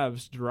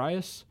Cavs,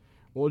 Darayus,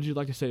 what would you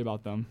like to say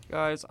about them,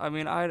 guys? I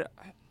mean, I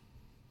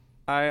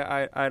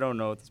don't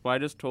know this, but I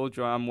just told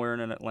you I'm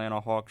wearing an Atlanta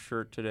Hawks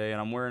shirt today,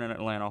 and I'm wearing an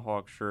Atlanta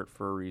Hawks shirt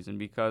for a reason,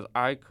 because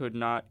I could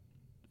not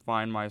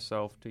find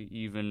myself to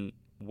even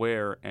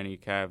wear any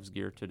Cavs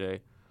gear today.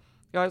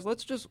 Guys,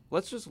 let's just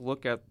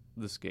look at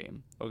this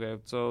game. Okay,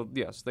 so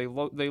yes, they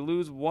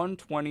lose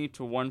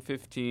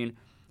 120-115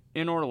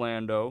 in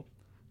Orlando.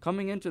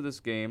 Coming into this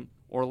game,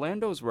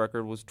 Orlando's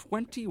record was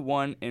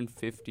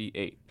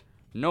 21-58.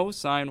 No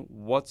sign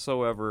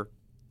whatsoever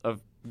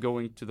of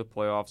going to the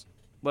playoffs,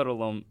 let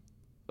alone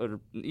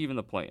even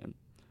the play-in.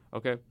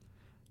 Okay,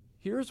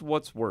 here's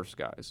what's worse,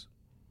 guys.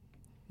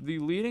 The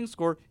leading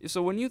scorer.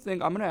 So when you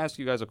think, I'm going to ask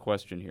you guys a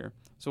question here.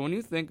 So when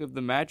you think of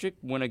the Magic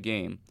win a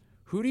game,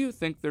 who do you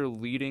think their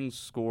leading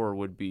scorer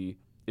would be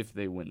if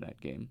they win that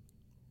game?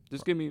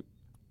 Just give me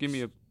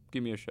a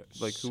shot.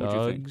 Like, who would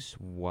you think? Suggs,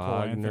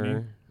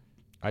 Wagner.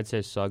 I'd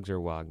say Suggs or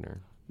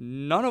Wagner.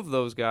 None of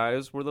those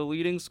guys were the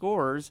leading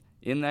scorers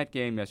in that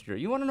game yesterday.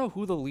 You want to know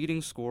who the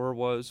leading scorer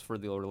was for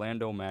the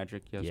Orlando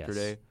Magic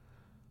yesterday? Yes.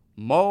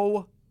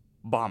 Mo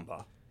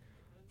Bamba.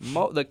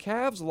 The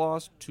Cavs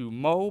lost to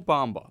Mo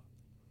Bamba.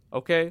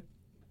 Okay?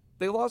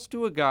 They lost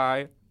to a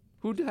guy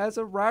who has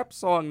a rap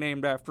song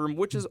named after him,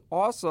 which is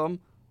awesome,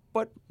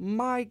 but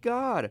my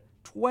God,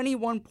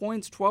 21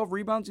 points, 12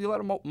 rebounds. You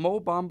let Mo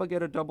Bamba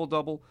get a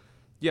double-double.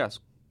 Yes,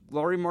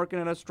 Lauri Markkanen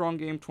had a strong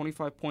game,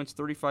 25 points,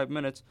 35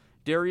 minutes.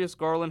 Darius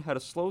Garland had a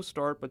slow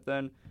start, but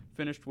then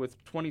finished with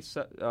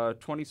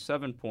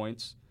 27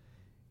 points.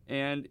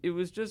 And it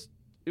was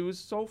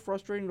so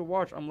frustrating to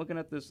watch. I'm looking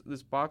at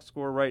this box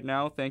score right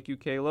now. Thank you,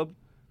 Caleb.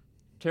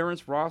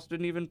 Terrence Ross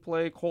didn't even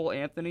play. Cole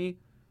Anthony,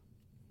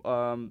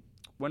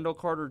 Wendell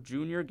Carter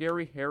Jr.,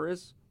 Gary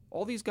Harris.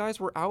 All these guys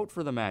were out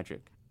for the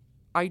Magic.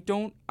 I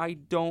don't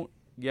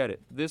get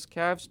it. This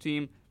Cavs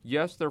team,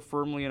 yes, they're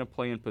firmly in a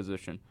play-in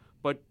position.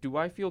 But do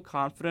I feel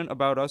confident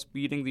about us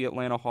beating the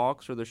Atlanta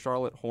Hawks or the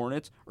Charlotte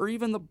Hornets or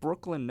even the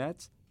Brooklyn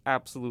Nets?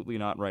 Absolutely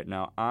not right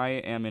now. I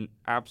am in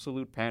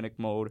absolute panic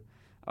mode.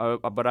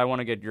 But I want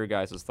to get your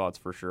guys' thoughts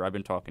for sure. I've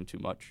been talking too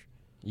much.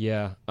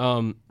 Yeah.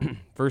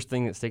 First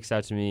thing that sticks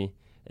out to me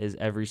is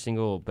every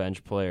single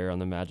bench player on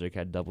the Magic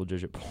had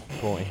double-digit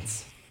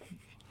points.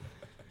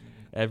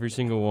 Every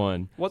single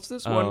one. What's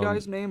this one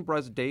guy's name?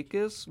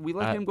 Brazdeikis? We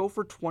let him go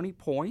for 20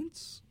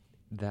 points?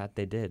 That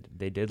they did.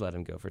 They did let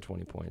him go for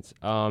 20 points.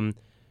 I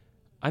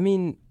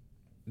mean,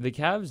 the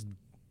Cavs,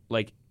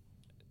 like,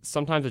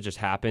 sometimes it just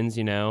happens,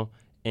 you know,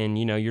 and,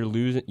 you know, you're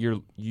losing.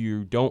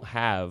 You don't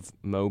have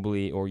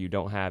Mobley or you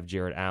don't have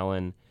Jared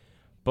Allen,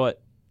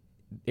 but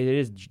it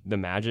is the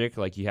Magic.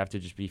 Like, you have to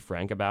just be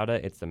frank about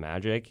it. It's the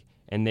Magic.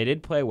 And they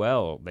did play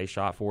well. They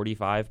shot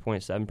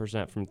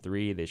 45.7% from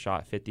three. They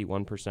shot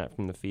 51%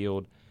 from the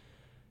field.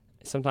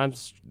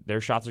 Sometimes their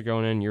shots are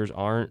going in, yours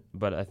aren't,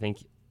 but I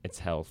think it's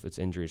health. It's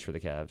injuries for the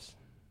Cavs.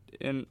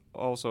 And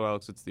also,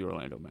 Alex, it's the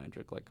Orlando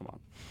Magic. Like, come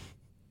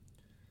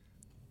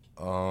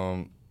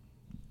on.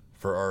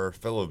 For our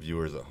fellow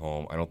viewers at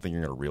home, I don't think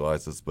you're going to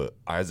realize this, but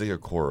Isaac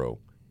Okoro,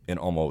 in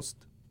almost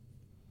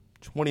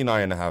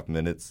 29 and a half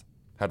minutes,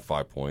 had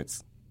 5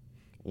 points,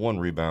 1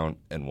 rebound,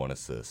 and 1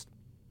 assist.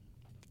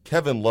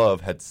 Kevin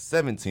Love had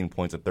 17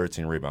 points and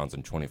 13 rebounds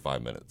in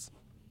 25 minutes.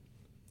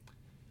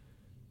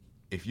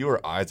 If you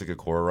are Isaac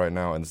Okoro right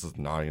now, and this is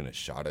not even a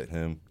shot at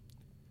him,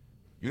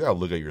 you got to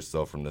look at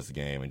yourself from this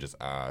game and just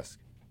ask,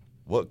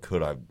 what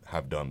could I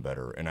have done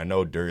better? And I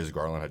know Darius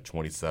Garland had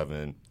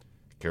 27,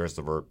 Karis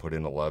LeVert put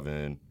in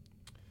 11,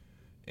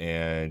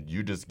 and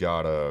you just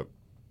got to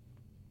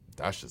 –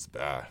 that's just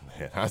bad,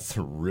 man. That's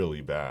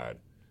really bad.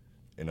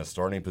 In a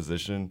starting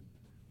position,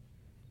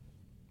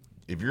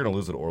 if you're going to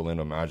lose to the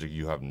Orlando Magic,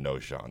 you have no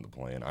shot in the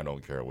play-in. I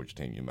don't care which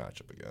team you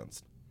match up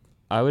against.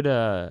 I would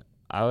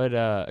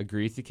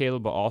agree with you,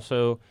 Caleb, but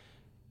also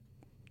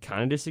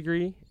kind of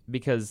disagree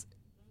because,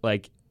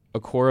 like,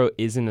 Okoro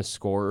isn't a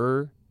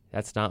scorer.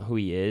 That's not who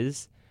he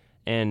is.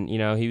 And, you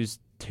know, he was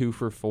 2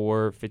 for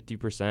 4,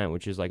 50%,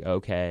 which is, like,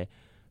 okay.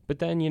 But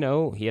then, you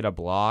know, he had a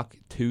block,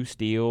 2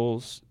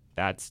 steals.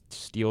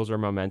 Steals are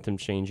momentum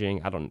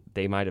changing.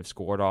 They might have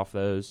scored off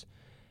those.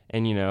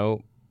 And, you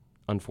know,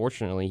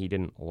 unfortunately, he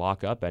didn't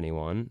lock up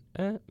anyone.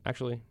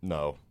 Actually.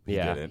 No, he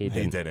didn't. He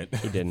didn't.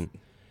 He didn't.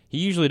 He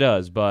usually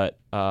does, but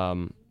I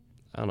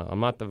don't know.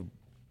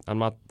 I'm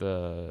not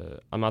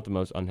the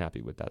most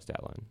unhappy with that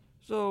stat line.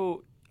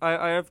 So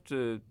I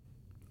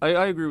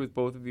agree with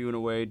both of you in a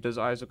way. Does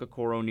Isaac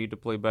Okoro need to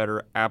play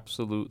better?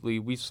 Absolutely.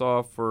 We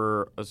saw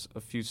for a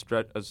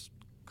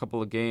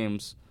couple of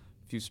games,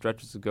 a few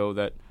stretches ago,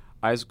 that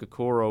Isaac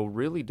Okoro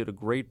really did a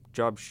great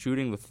job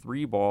shooting the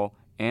 3 ball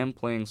and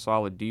playing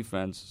solid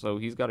defense. So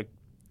he's got to,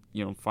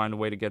 you know, find a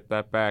way to get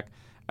that back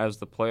as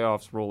the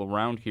playoffs roll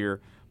around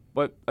here.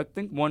 But I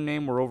think one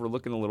name we're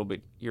overlooking a little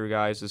bit here,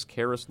 guys, is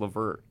Karis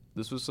LeVert.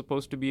 This was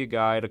supposed to be a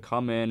guy to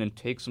come in and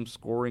take some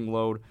scoring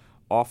load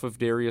off of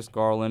Darius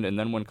Garland, and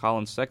then when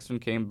Colin Sexton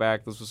came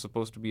back, this was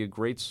supposed to be a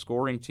great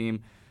scoring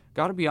team.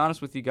 Got to be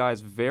honest with you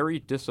guys, very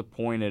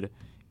disappointed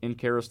in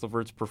Karis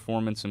LeVert's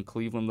performance in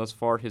Cleveland thus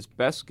far. His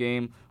best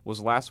game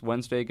was last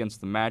Wednesday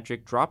against the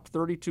Magic. Dropped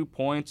 32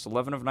 points,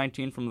 11 of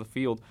 19 from the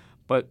field.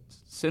 But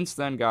since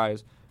then,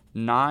 guys,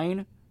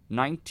 9,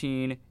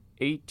 19,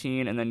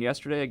 18, and then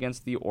yesterday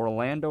against the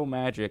Orlando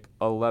Magic,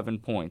 11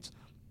 points.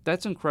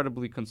 That's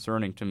incredibly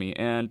concerning to me.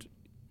 And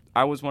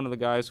I was one of the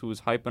guys who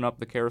was hyping up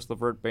the Karis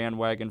LeVert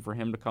bandwagon for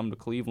him to come to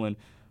Cleveland.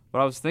 But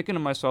I was thinking to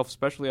myself,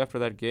 especially after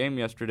that game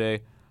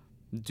yesterday,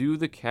 do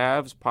the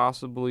Cavs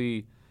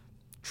possibly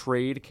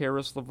trade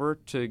Karis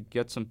LeVert to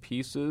get some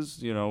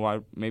pieces? You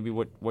know, maybe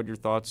what your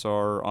thoughts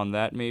are on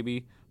that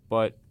maybe.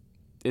 But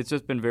it's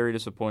just been very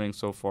disappointing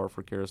so far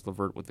for Karis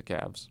LeVert with the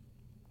Cavs.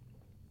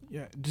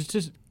 Yeah,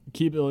 just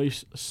keep at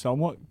least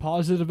somewhat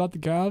positive about the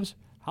Cavs.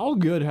 How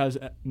good has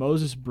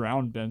Moses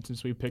Brown been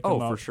since we picked him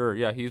up? Oh, for sure.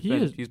 Yeah, he's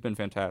been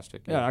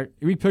fantastic. Yeah,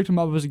 we picked him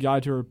up as a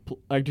guy to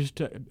just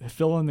to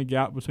fill in the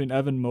gap between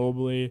Evan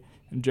Mobley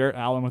and Jarrett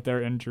Allen with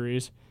their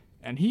injuries,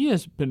 and he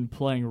has been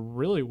playing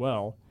really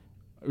well.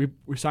 We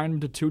signed him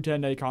to 2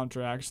 10-day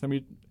contracts.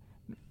 Then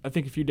I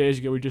think a few days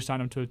ago we just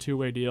signed him to a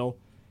 2-way deal,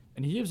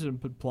 and he has been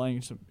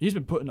playing he's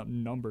been putting up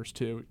numbers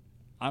too.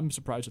 I'm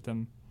surprised with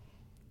him.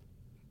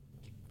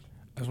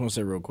 I just want to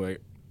say real quick,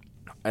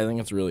 I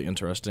think it's really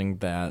interesting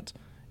that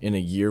in a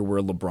year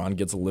where LeBron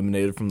gets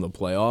eliminated from the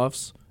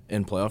playoffs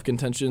and playoff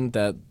contention,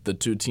 that the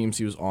 2 teams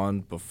he was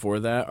on before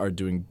that are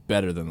doing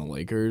better than the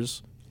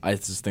Lakers. I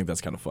just think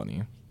that's kind of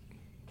funny.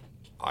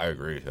 I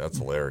agree. That's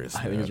hilarious.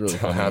 I think it's really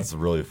funny. That's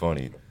really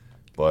funny.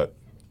 But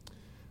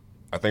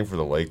I think for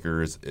the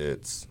Lakers,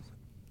 this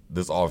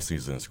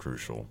offseason is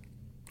crucial.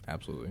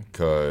 Absolutely.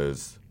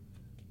 Because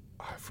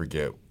I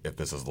forget if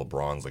this is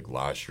LeBron's like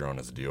last year on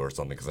his deal or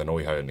something, because I know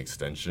he had an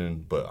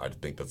extension, but I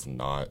think that's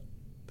not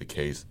the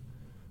case.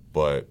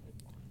 But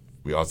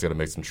we also got to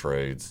make some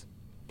trades.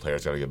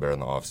 Players got to get better in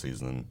the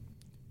offseason,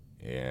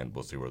 and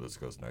we'll see where this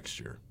goes next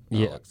year.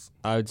 Yeah, Alex.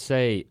 I would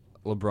say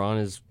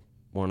LeBron is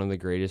one of the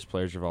greatest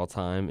players of all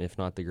time, if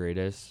not the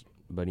greatest,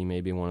 but he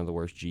may be one of the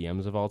worst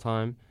GMs of all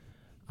time.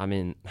 I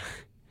mean,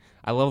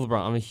 I love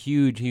LeBron. I'm a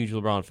huge, huge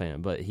LeBron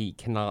fan, but he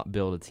cannot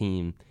build a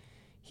team.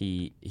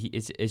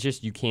 It's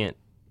just you can't.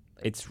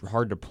 It's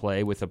hard to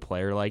play with a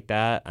player like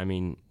that. I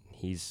mean,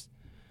 he's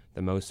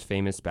the most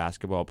famous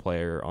basketball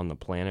player on the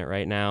planet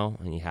right now,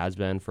 and he has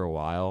been for a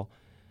while.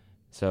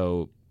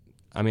 So,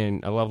 I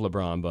mean, I love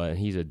LeBron, but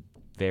he's a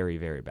very,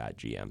 very bad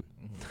GM.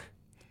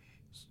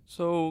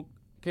 So,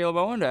 Caleb,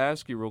 I wanted to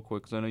ask you real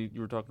quick, because I know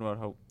you were talking about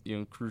how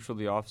crucial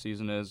the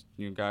offseason is,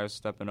 guys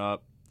stepping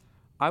up.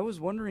 I was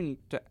wondering,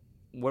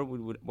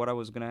 what I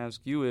was going to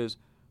ask you is,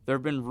 there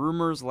have been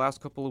rumors the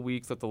last couple of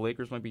weeks that the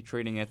Lakers might be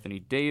trading Anthony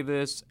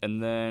Davis,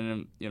 and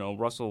then,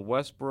 Russell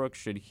Westbrook,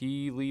 should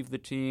he leave the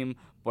team?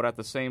 But at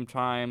the same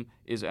time,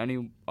 is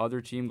any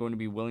other team going to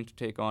be willing to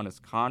take on his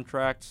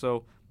contract?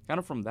 So kind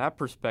of from that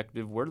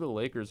perspective, where do the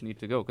Lakers need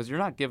to go? Because you're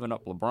not giving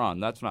up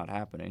LeBron. That's not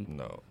happening.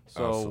 No.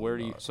 So where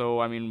do you? So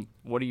I mean,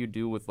 what do you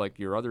do with like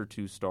your other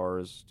two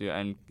stars?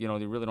 And they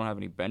really don't have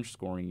any bench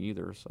scoring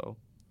either. So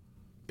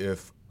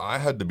if I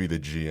had to be the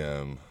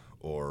GM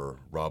or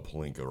Rob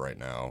Pelinka right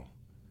now,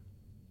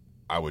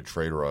 I would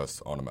trade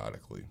Russ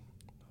automatically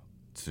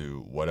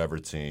to whatever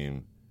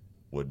team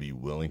would be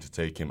willing to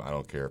take him. I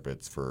don't care if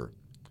it's for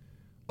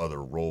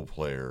other role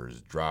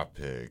players, draft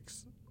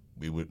picks.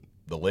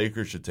 The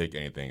Lakers should take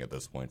anything at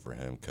this point for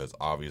him because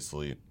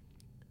obviously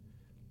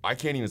I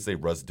can't even say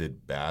Russ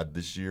did bad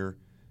this year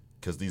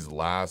because these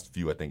last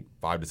few, I think,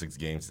 5 to 6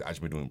 games, he's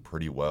actually been doing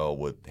pretty well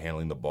with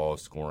handling the ball,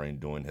 scoring,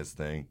 doing his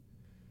thing.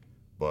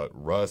 But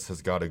Russ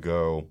has got to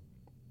go,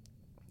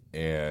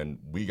 and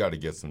we got to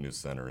get some new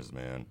centers,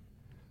 man.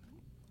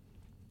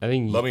 Let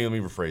me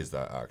rephrase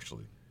that,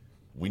 actually.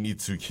 We need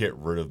to get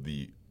rid of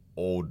the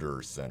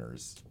older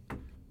centers,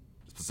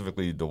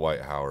 specifically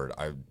Dwight Howard.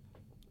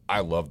 I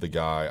love the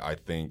guy. I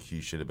think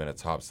he should have been a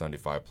top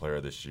 75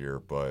 player this year,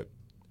 but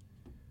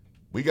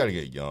we got to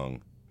get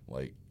young.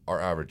 Like, our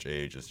average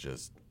age is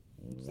just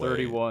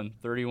 31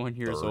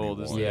 years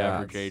old is the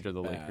average age of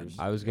the Lakers.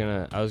 I was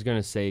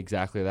gonna say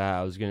exactly that.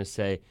 I was gonna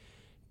say,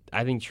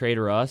 I think trade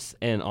Russ,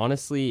 and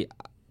honestly,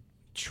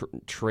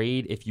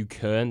 trade if you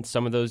could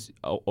some of those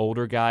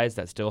older guys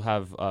that still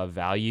have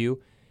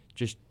value.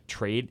 Just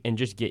trade and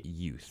just get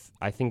youth.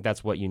 I think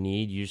that's what you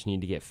need. You just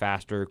need to get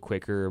faster,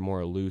 quicker,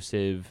 more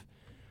elusive,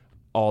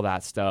 all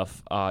that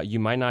stuff. You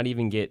might not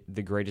even get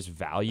the greatest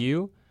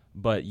value,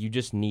 but you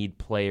just need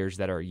players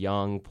that are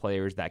young,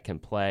 players that can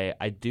play.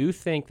 I do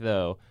think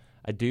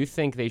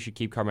they should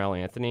keep Carmelo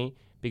Anthony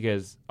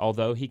because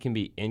although he can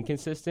be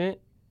inconsistent,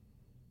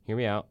 hear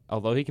me out,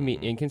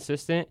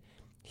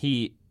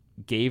 he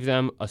gave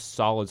them a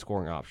solid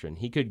scoring option.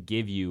 He could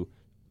give you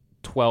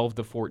 12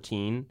 to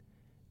 14,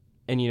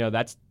 and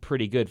that's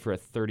pretty good for a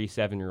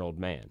 37-year-old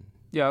man.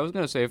 Yeah, I was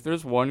going to say, if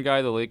there's one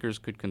guy the Lakers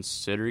could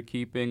consider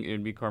keeping, it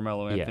would be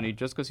Carmelo Anthony,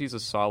 just because he's a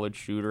solid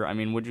shooter. I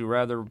mean,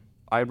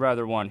 I'd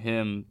rather want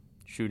him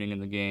shooting in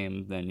the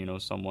game than,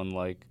 someone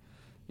like,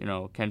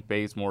 Kent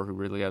Bazemore, who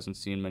really hasn't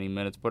seen many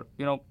minutes. But,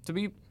 to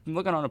be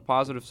looking on a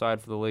positive side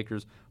for the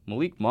Lakers,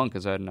 Malik Monk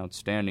has had an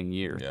outstanding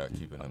year. Yeah,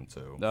 keeping him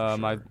too.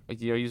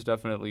 He's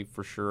definitely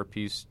for sure a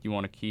piece you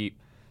want to keep.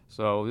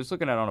 So just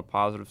looking at it on a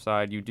positive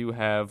side, you do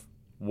have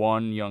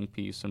one young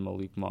piece in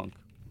Malik Monk.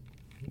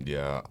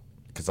 Yeah,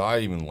 because I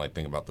even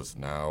think about this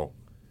now.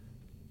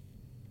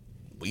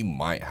 We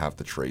might have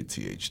to trade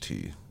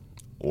THT,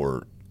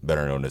 or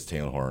better known as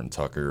Taylor Horton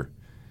Tucker.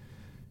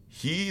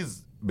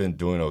 He's been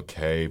doing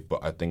okay,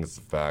 but I think it's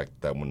the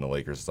fact that when the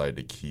Lakers decided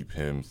to keep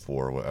him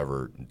for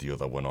whatever deal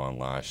that went on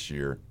last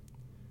year,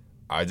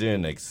 I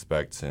didn't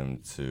expect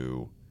him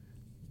to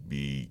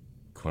be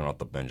coming off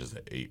the bench as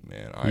an 8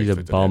 man. He's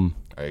a bum.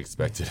 I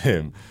expected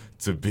him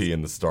to be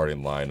in the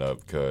starting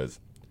lineup because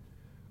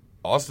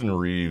Austin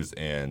Reeves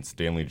and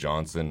Stanley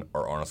Johnson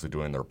are honestly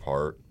doing their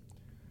part.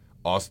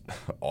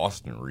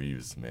 Austin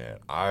Reeves, man,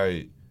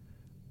 I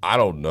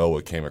don't know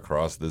what came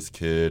across this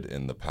kid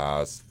in the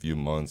past few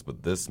months,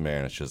 but this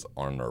man is just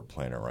on our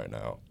planet right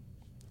now.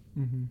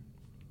 Mm-hmm.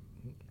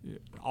 Yeah,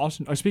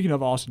 speaking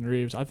of Austin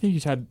Reeves, I think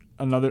he's had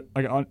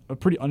a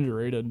pretty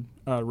underrated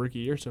rookie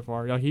year so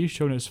far. He's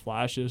shown his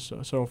flashes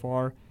so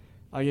far.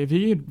 If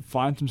he could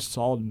find some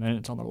solid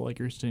minutes on the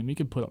Lakers team, he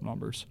could put up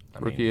numbers.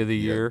 Rookie of the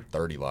year,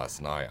 30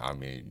 last night. I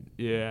mean,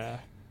 yeah.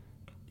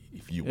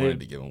 If you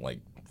wanted to give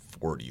him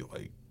 40,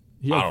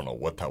 I don't know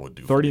what that would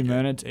do. 30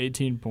 minutes,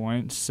 18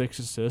 points, 6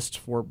 assists,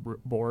 4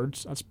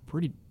 boards. That's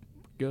pretty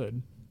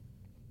good.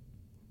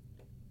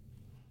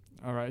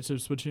 All right, so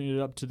switching it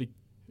up to the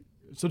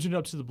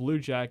Blue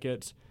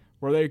Jackets,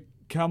 where they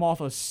come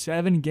off a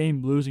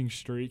 7-game losing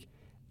streak,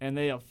 and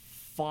they have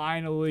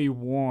finally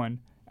won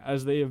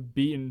as they have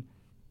beaten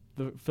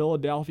the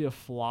Philadelphia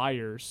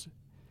Flyers.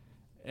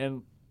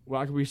 And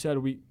like we said,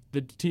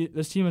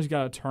 this team has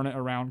got to turn it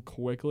around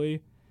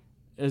quickly,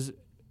 as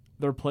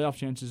their playoff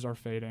chances are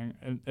fading,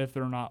 and if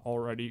they're not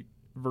already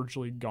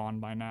virtually gone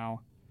by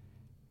now.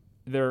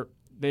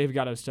 They've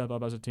got to step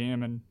up as a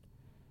team, and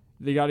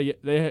they've got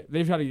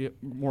to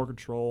get more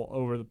control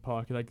over the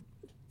puck.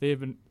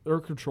 Their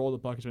control of the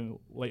puck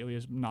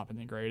has not been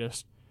the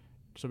greatest.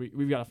 So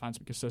we've got to find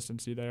some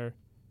consistency there.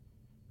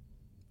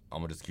 I'm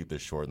going to just keep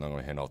this short, and I'm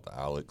going to hand off to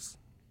Alex.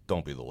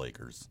 Don't be the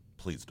Lakers.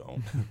 Please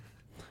don't.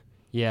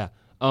 Yeah.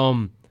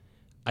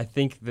 I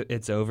think that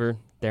it's over.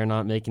 They're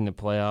not making the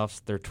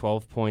playoffs. They're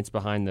 12 points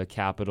behind the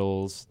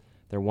Capitals.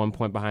 They're 1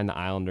 point behind the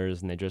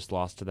Islanders, and they just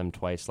lost to them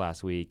twice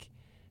last week.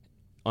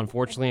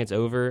 Unfortunately, it's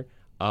over.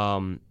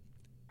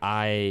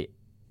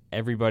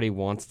 Everybody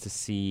wants to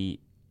see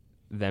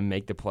them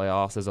make the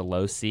playoffs as a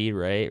low seed,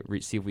 right?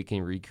 See if we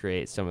can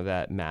recreate some of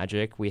that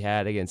magic we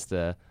had against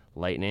the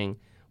Lightning,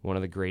 one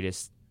of the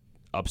greatest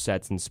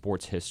upsets in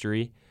sports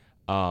history.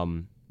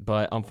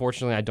 But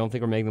unfortunately, I don't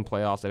think we're making the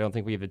playoffs. I don't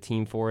think we have a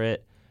team for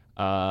it.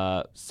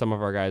 Some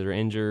of our guys are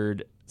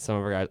injured. Some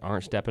of our guys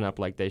aren't stepping up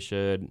like they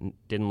should.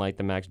 Didn't like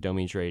the Max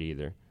Domi trade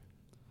either.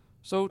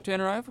 So,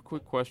 Tanner, I have a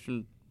quick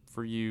question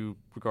for you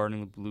regarding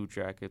the Blue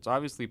Jackets.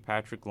 Obviously,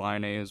 Patrick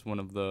Laine is one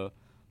of the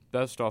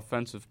best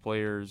offensive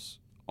players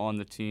on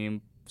the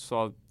team.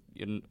 Saw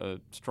in a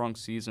strong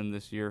season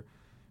this year.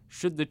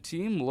 Should the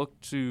team look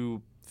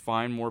to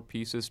find more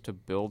pieces to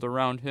build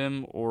around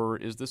him, or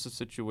is this a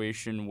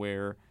situation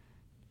where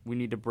we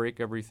need to break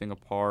everything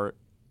apart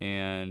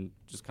and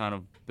just kind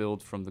of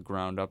build from the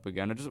ground up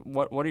again? And just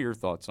what are your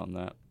thoughts on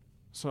that?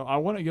 So I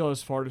wouldn't go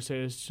as far to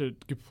say as to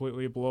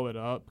completely blow it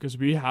up, because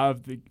we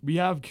have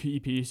key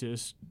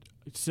pieces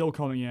still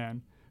coming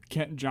in.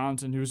 Kent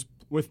Johnson, who's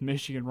with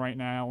Michigan right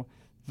now,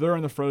 they're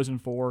in the Frozen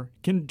Four.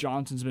 Kent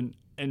Johnson's been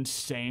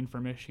insane for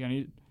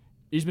Michigan.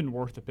 He's been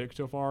worth the pick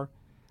so far.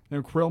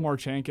 And then Kirill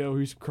Marchenko,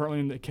 who's currently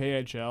in the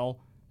KHL,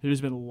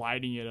 who's been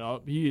lighting it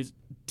up. He is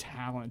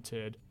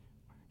talented.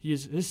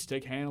 His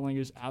stick handling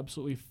is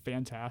absolutely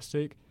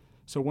fantastic.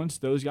 So once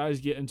those guys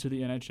get into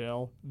the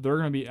NHL, they're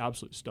going to be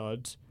absolute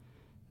studs.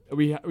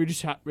 We have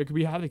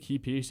the key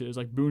pieces,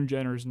 like Boone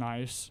Jenner's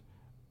nice,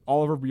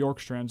 Oliver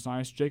Bjorkstrand's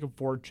nice, Jacob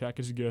Voracek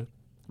is good.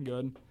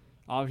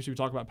 Obviously, we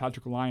talk about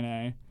Patrick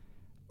Laine.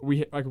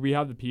 We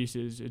have the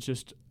pieces. It's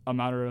just a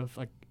matter of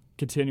like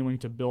continuing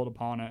to build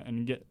upon it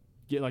and get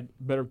like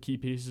better key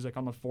pieces like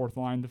on the fourth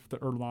line, the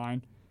third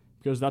line,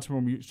 because that's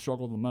when we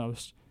struggle the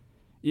most.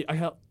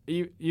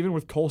 Even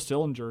with Cole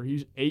Sillinger,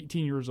 he's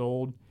 18 years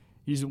old.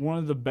 He's one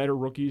of the better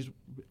rookies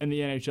in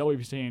the NHL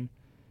we've seen.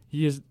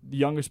 He is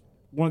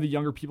one of the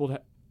youngest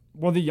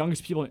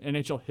people in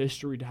NHL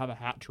history to have a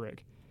hat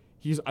trick.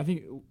 I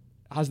think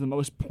has the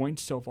most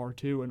points so far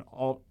too, and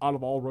out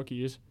of all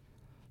rookies.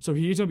 So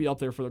he's gonna be up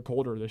there for the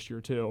Calder this year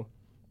too,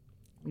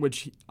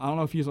 which I don't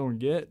know if he's going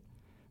to get,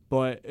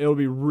 but it'll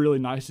be really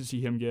nice to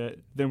see him get.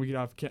 Then we could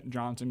have Kent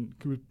Johnson,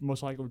 who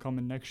most likely will come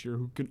in next year,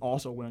 who can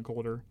also win a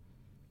Calder.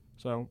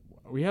 So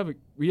we have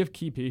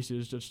key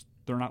pieces, just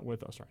they're not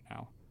with us right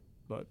now,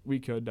 but we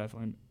could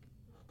definitely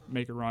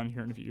make a run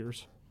here in a few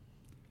years.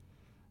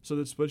 So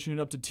then switching it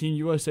up to Team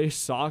USA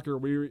Soccer,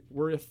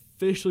 we're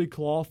officially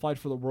qualified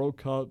for the World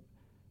Cup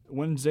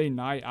Wednesday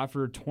night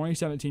after a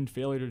 2017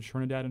 failure to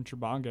Trinidad and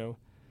Tobago.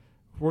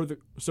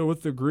 So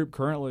with the group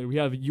currently, we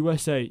have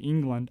USA,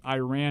 England,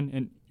 Iran,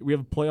 and we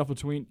have a playoff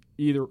between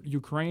either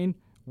Ukraine,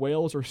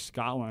 Wales, or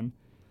Scotland.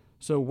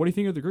 So what do you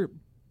think of the group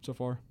so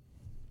far?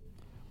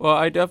 Well,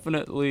 I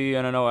definitely,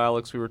 and I know,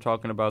 Alex, we were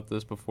talking about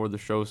this before the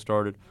show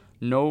started,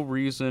 no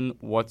reason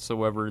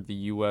whatsoever the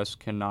U.S.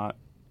 cannot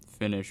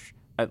finish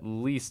at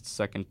least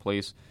second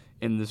place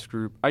in this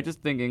group. I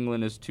just think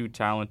England is too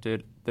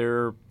talented.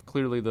 They're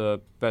clearly the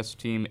best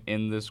team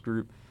in this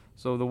group.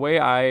 So the way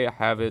I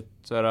have it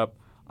set up,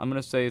 I'm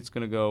going to say it's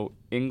going to go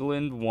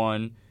England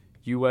 1,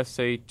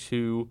 USA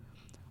 2.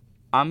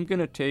 I'm going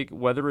to take,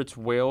 whether it's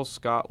Wales,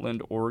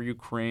 Scotland, or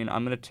Ukraine,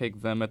 I'm going to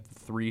take them at the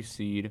 3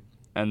 seed,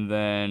 and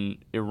then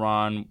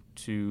Iran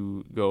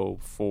to go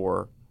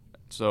 4.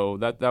 So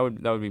that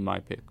would be my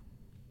pick.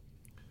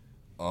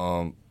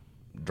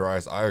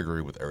 Darayus, I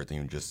agree with everything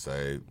you just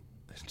said,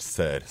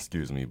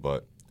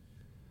 but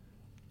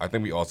I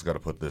think we also got to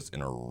put this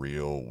in a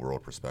real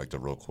world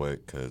perspective real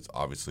quick, because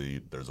obviously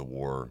there's a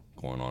war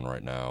going on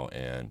right now,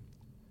 and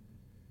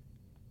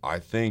I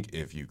think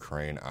if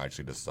Ukraine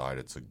actually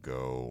decided to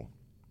go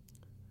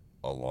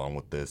along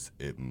with this,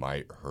 it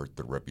might hurt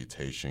their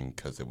reputation,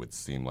 because it would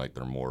seem like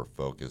they're more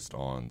focused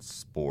on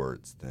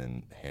sports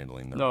than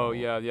handling their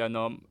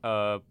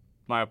own.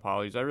 My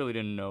apologies. I really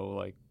didn't know.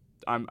 Like,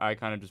 I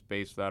kind of just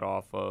based that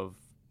off of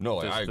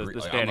I agree.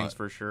 The standings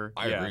for sure.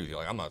 I agree with you.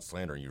 Like, I'm not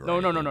slandering you.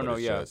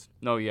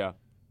 No. Yeah.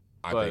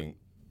 I think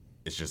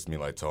it's just me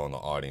like telling the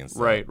audience.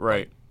 Right.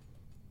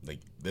 Like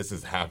this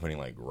is happening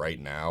like right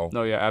now.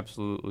 No, yeah,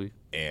 absolutely.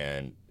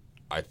 And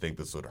I think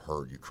this would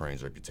hurt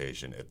Ukraine's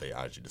reputation if they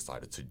actually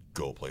decided to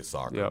go play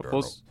soccer.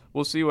 Yeah,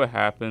 we'll see what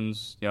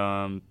happens.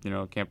 Can't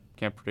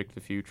predict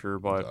the future,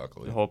 but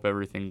I hope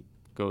everything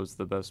goes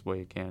the best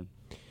way it can.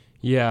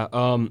 Yeah.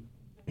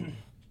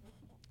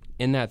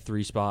 In that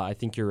 3 spot, I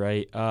think you're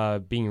right.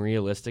 Being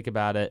realistic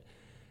about it,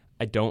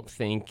 I don't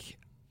think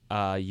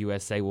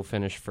USA will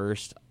finish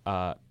first.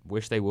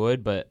 Wish they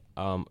would, but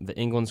the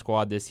England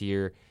squad this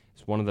year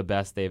is one of the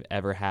best they've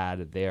ever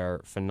had. They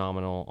are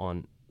phenomenal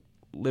on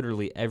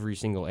literally every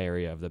single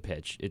area of the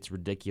pitch. It's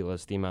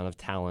ridiculous the amount of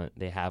talent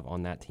they have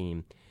on that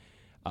team.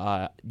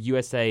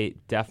 USA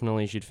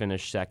definitely should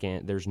finish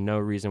second. There's no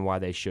reason why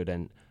they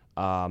shouldn't.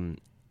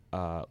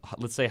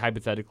 Let's say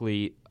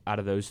hypothetically, out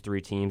of those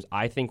 3 teams,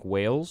 I think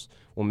Wales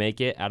will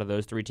make it out of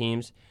those 3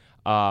 teams.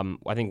 I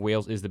think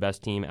Wales is the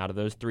best team out of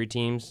those 3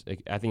 teams.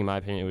 I think, in my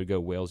opinion, it would go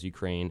Wales,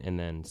 Ukraine, and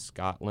then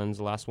Scotland's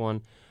the last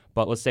one.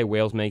 But let's say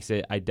Wales makes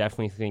it. I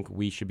definitely think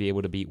we should be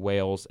able to beat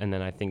Wales, and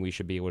then I think we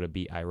should be able to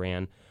beat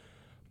Iran.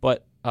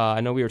 But I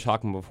know we were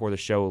talking before the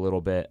show a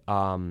little bit.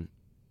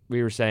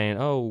 We were saying,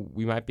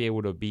 we might be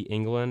able to beat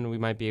England. We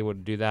might be able to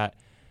do that.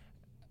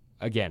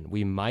 Again,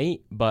 we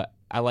might, but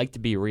I like to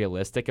be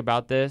realistic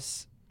about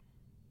this.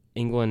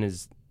 England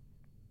is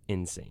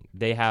insane.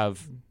 They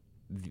have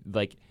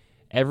like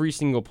every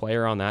single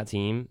player on that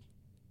team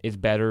is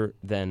better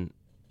than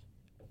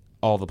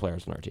all the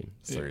players on our team.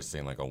 So you're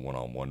saying like a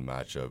one-on-one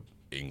matchup,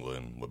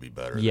 England would be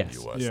better Yes.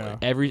 than U.S. Yeah.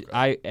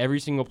 Like, Every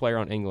single player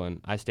on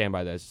England, I stand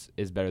by this,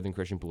 is better than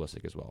Christian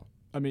Pulisic as well.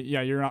 I mean,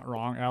 yeah, you're not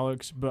wrong,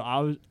 Alex. But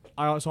I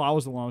was the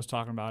one who was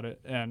talking about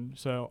it, and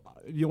so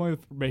the only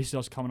basis I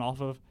was coming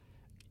off of,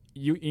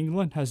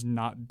 England has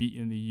not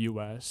beaten the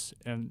U.S.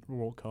 in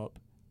World Cup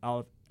out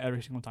of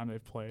every single time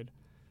they've played.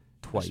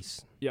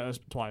 Twice. Yeah, that's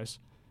twice.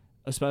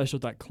 Especially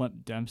with that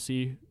Clint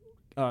Dempsey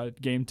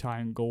game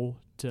tying goal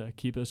to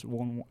keep it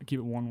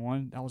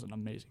 1-1. That was an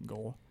amazing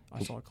goal.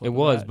 I saw a clip. It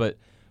was, but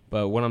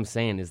what I'm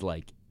saying is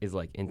like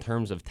in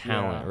terms of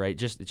talent, Yeah. right?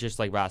 Just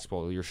like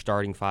basketball, your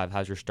starting five.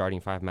 How's your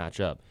starting five match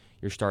up?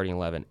 Your starting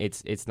 11.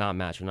 It's not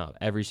matching up.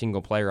 Every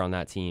single player on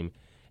that team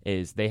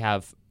they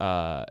have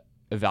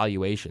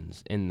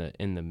evaluations in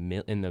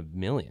the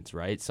millions,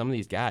 right? Some of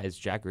these guys,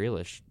 Jack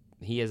Grealish,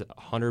 he has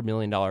 $100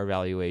 million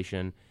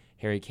valuation.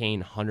 Harry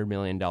Kane, $100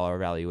 million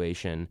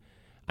valuation.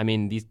 I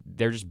mean,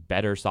 they're just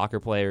better soccer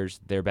players.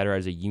 They're better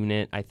as a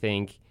unit, I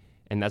think.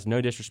 And that's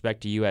no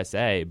disrespect to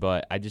USA,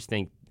 but I just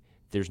think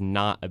there's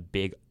not a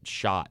big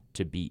shot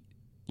to beat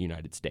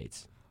United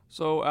States.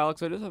 So,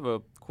 Alex, I just have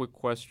a quick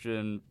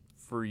question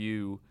for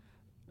you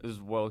as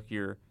well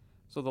here.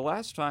 So the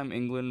last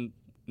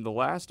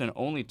and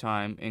only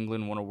time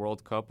England won a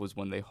World Cup was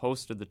when they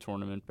hosted the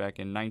tournament back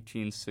in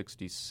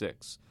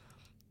 1966.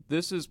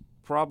 This is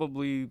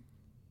probably,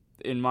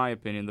 in my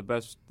opinion, the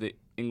best that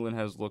England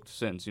has looked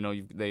since. You know,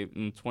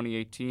 in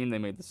 2018 they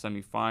made the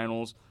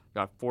semifinals,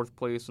 got fourth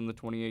place in the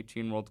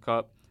 2018 World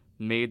Cup,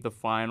 made the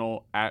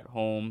final at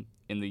home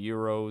in the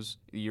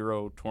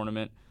Euro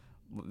tournament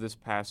this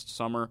past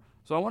summer.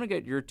 So I want to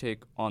get your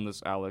take on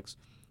this, Alex.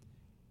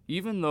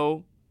 Even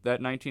though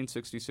that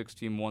 1966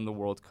 team won the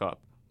World Cup,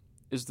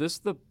 is this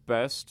the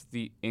best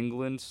the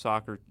England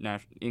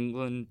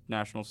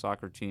national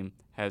soccer team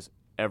has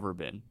ever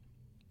been?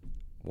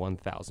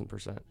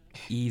 1,000%.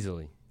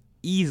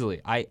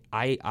 Easily.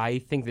 I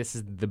think this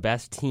is the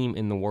best team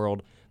in the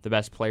world, the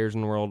best players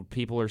in the world.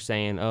 People are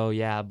saying, oh,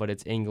 yeah, but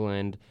it's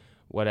England,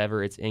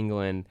 whatever, it's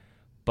England.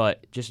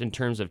 But just in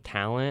terms of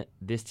talent,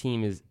 this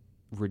team is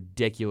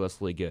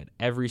ridiculously good.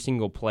 Every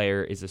single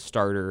player is a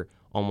starter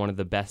on one of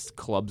the best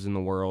clubs in the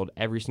world.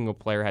 Every single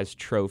player has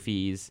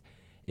trophies,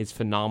 is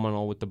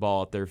phenomenal with the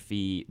ball at their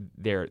feet.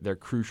 They're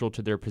crucial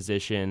to their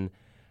position.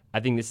 I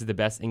think this is the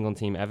best England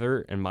team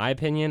ever. In my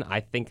opinion, I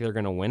think they're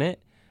going to win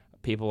it.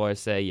 People always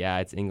say, yeah,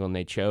 it's England,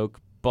 they choke.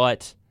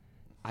 But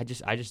I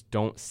just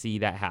don't see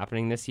that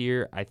happening this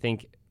year. I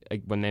think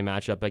when they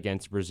match up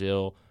against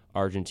Brazil,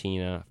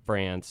 Argentina,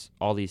 France,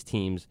 all these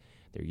teams,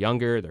 they're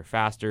younger, they're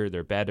faster,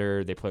 they're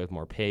better, they play with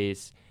more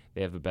pace,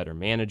 they have a better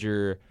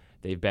manager.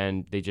 They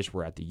just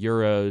were at the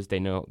Euros. They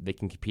know they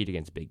can compete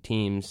against big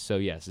teams. So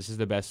yes, this is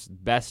the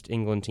best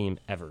England team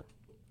ever.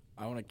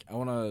 I want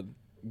to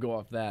go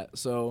off that.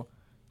 So,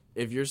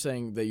 if you're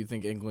saying that you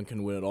think England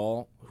can win it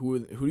all, who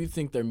do you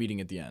think they're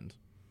meeting at the end?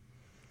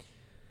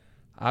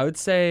 I would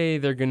say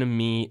they're going to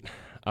meet.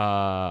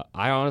 I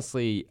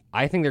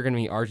think they're going to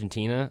meet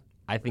Argentina.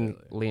 I think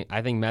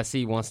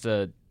Messi wants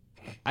to.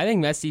 I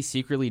think Messi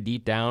secretly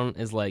deep down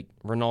is like,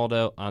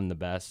 Ronaldo, I'm the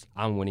best.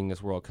 I'm winning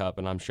this World Cup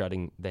and I'm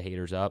shutting the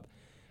haters up.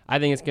 I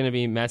think it's going to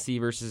be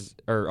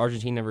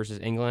Argentina versus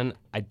England.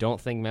 I don't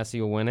think Messi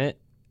will win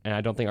it, and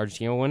I don't think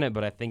Argentina will win it,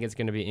 but I think it's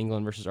going to be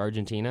England versus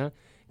Argentina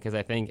because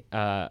I think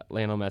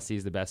Lionel Messi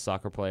is the best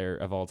soccer player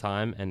of all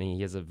time, and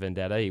he has a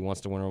vendetta. He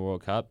wants to win a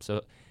World Cup,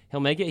 so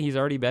he'll make it. He's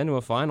already been to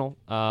a final,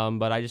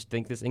 but I just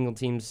think this England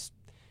team's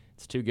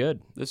it's too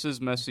good. This is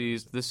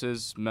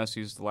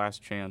Messi's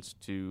last chance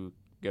to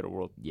get a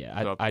World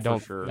Cup. I don't.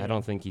 For sure. I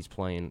don't think he's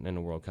playing in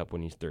a World Cup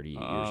when he's 38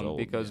 years old.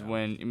 Because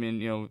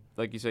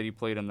like you said, he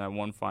played in that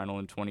one final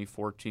in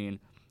 2014,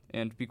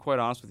 and to be quite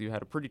honest with you,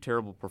 had a pretty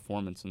terrible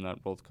performance in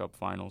that World Cup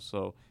final.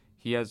 So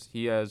he has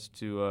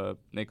to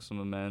make some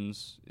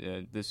amends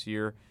this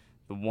year.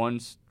 The one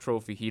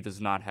trophy he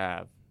does not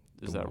have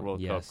is that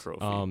World Cup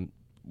trophy.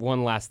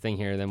 One last thing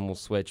here, then we'll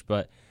switch.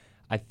 But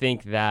I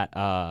think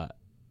that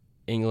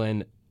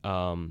England.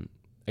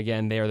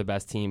 Again, they are the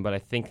best team, but I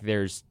think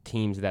there's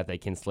teams that they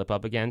can slip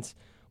up against.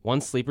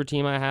 One sleeper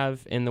team I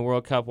have in the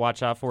World Cup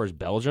watch out for is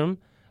Belgium.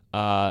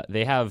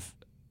 They have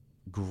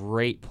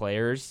great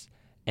players,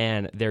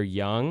 and they're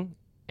young,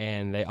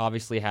 and they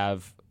obviously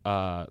have,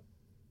 Kevin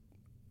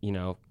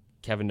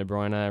De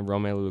Bruyne and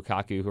Romelu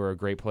Lukaku, who are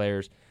great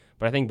players.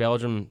 But I think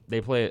Belgium,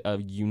 they play a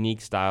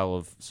unique style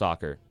of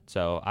soccer.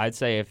 So I'd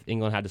say if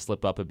England had to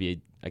slip up, it'd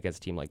be against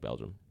a team like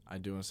Belgium. I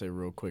do want to say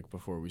real quick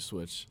before we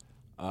switch.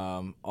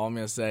 All I'm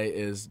gonna say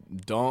is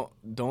don't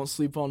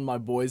sleep on my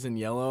boys in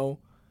yellow.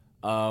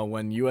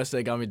 When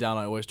USA got me down,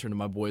 I always turn to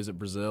my boys at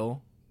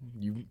Brazil.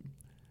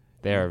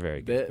 They are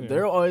very good.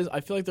 They're always. I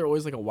feel like they're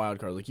always like a wild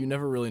card. Like you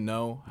never really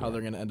know how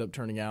they're gonna end up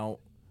turning out.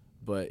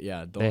 But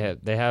yeah, they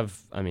have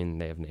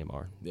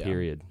Neymar. Yeah,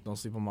 period. Don't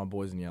sleep on my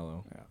boys in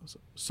yellow. Yeah, so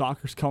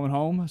soccer's coming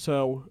home.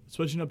 So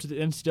switching up to the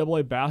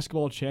NCAA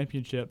basketball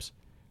championships,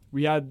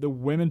 we had the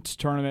women's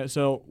tournament.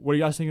 So what do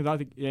you guys think about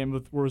the game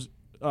with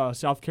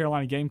South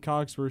Carolina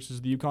Gamecocks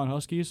versus the Yukon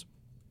Huskies?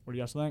 What do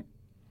you guys think?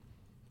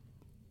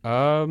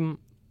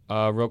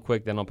 Real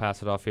quick, then I'll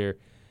pass it off here.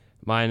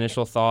 My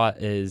initial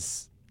thought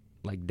is,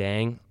 like,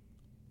 dang,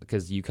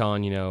 because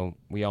UConn,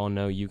 we all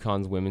know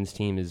UConn's women's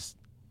team is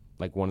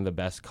like one of the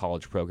best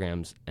college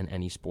programs in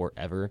any sport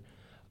ever.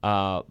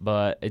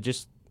 But it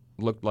just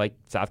looked like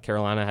South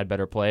Carolina had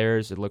better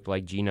players. It looked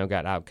like Gino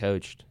got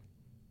outcoached.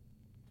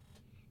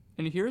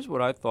 And here's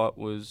what I thought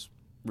was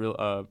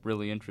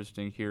really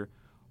interesting here.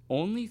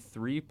 Only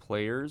 3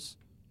 players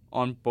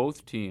on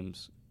both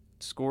teams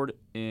scored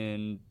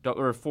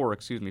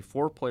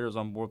four players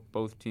on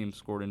both teams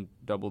scored in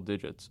double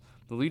digits.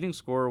 The leading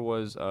scorer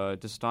was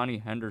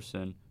Destany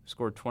Henderson, who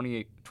scored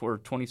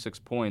 26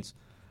 points.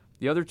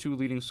 The other 2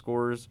 leading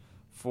scorers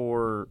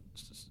for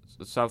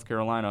South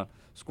Carolina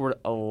scored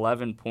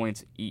 11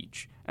 points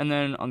each. And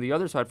then on the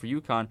other side for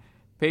UConn,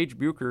 Paige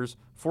Buchers,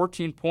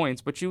 14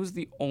 points, but she was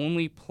the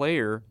only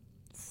player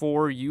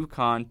for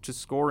UConn to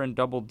score in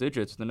double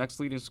digits. The next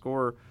leading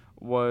scorer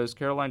was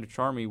Caroline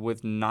DeCharmy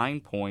with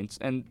 9 points,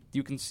 and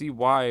you can see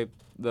why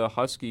the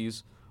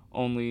Huskies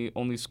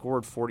only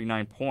scored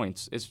 49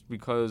 points. It's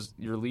because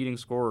your leading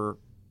scorer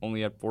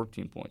only had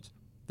 14 points.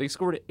 They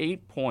scored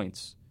 8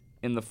 points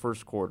in the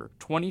first quarter.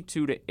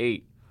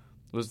 22-8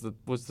 was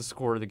the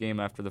score of the game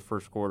after the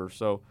first quarter.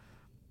 So,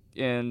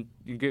 and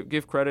you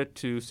give credit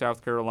to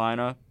South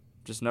Carolina,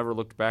 just never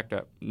looked back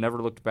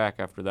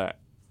after that.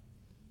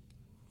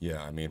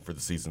 Yeah, I mean, for the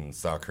season,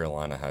 South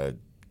Carolina had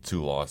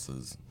 2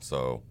 losses,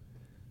 so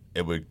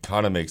it would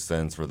kind of make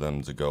sense for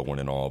them to go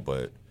 1-all,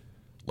 but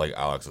like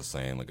Alex was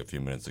saying like a few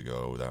minutes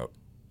ago, that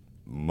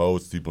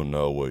most people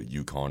know what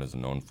UConn is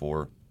known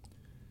for,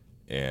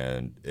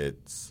 and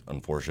it's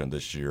unfortunate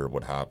this year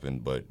what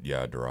happened, but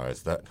yeah,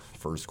 Darayus, that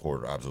first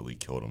quarter absolutely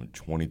killed them,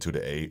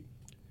 22-8,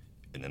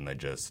 and then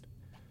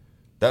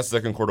that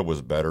second quarter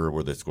was better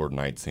where they scored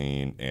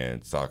 19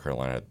 and South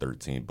Carolina had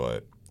 13,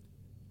 but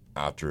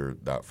after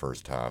that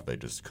first half, they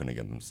just couldn't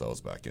get themselves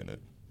back in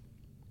it.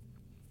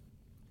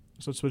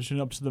 So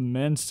switching up to the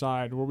men's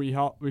side, where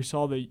we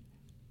saw the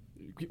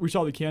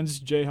Kansas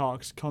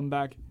Jayhawks come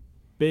back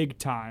big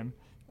time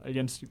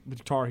against the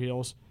Tar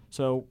Heels.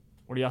 So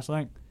what do you guys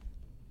think?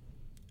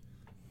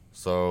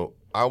 So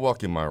I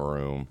walk in my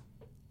room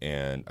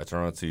and I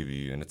turn on the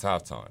TV and it's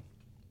halftime.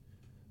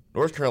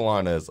 North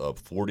Carolina is up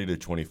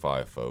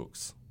 40-25,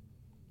 folks,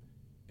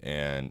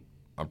 and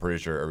I'm pretty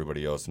sure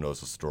everybody else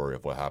knows the story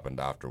of what happened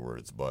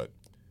afterwards, but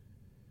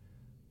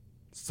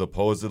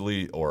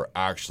supposedly, or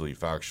actually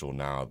factual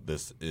now,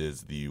 this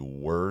is the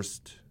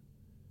worst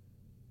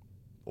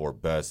or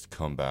best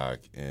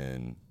comeback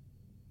in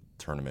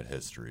tournament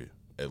history,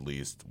 at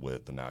least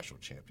with the national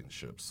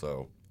championship.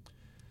 So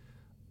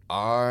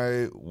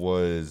I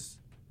was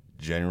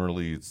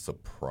genuinely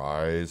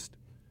surprised,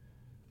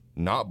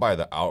 not by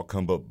the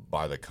outcome, but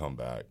by the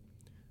comeback.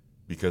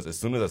 Because as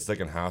soon as the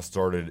second half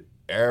started,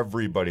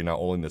 everybody, not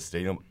only in the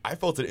stadium, I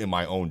felt it in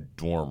my own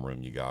dorm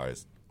room, you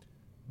guys.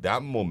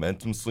 That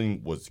momentum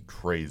swing was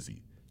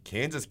crazy.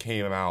 Kansas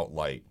came out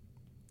like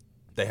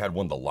they had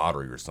won the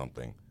lottery or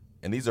something.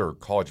 And these are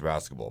college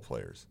basketball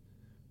players.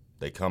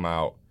 They come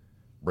out,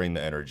 bring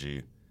the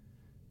energy,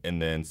 and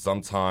then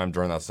sometime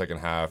during that second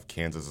half,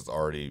 Kansas is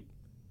already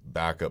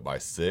back up by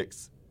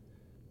 6.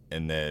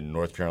 And then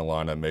North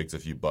Carolina makes a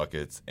few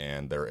buckets,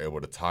 and they're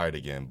able to tie it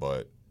again.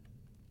 But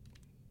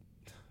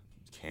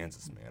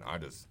Kansas, man,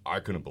 I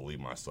couldn't believe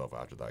myself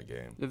after that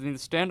game. The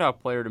standout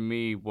player to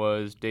me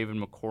was David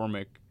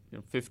McCormick.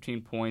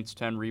 15 points,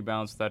 10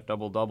 rebounds, that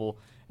double-double.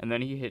 And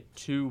then he hit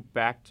 2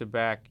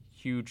 back-to-back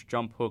huge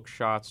jump hook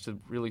shots to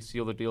really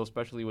seal the deal,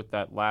 especially with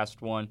that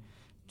last one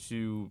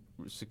to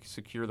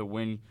secure the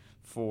win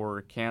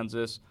for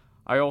Kansas.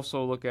 I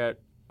also look at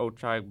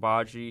Ochai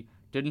Agbaji.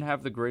 Didn't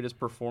have the greatest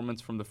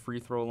performance from the free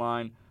throw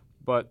line,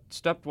 but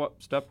stepped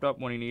up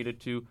when he needed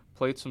to,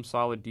 played some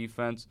solid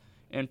defense.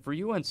 And for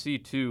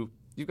UNC too,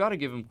 you've got to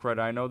give them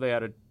credit. I know they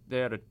had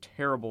a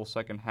terrible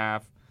second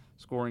half,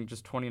 scoring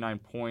just 29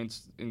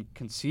 points and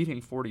conceding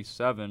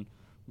 47,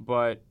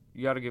 but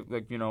you got to give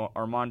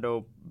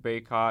Armando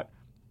Bacot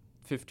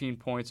 15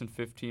 points and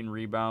 15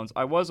 rebounds.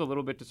 I was a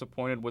little bit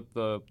disappointed with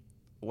the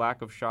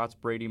lack of shots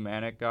Brady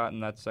Manick got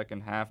in that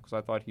second half because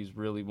I thought he's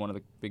really one of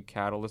the big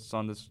catalysts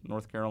on this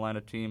North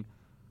Carolina team.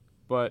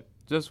 But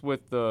just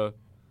with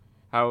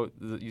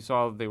you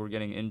saw they were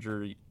getting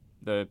injured,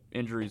 the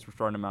injuries were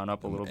starting to mount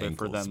up a little bit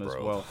for them as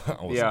well.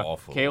 Yeah,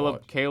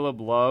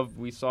 Caleb Love,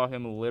 we saw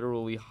him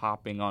literally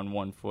hopping on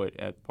one foot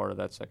at part of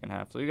that second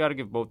half. So you got to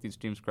give both these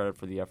teams credit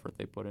for the effort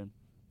they put in.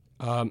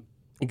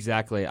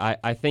 Exactly.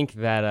 I think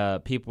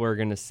that people are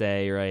going to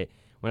say, right,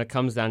 when it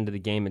comes down to the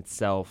game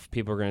itself,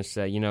 people are going to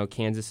say,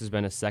 Kansas has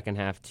been a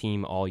second-half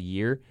team all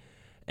year.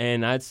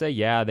 And I'd say,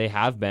 yeah, they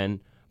have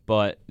been,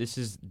 but this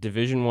is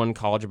Division I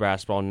college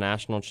basketball,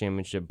 national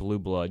championship, blue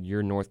blood.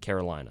 You're North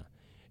Carolina.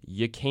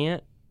 You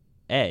can't,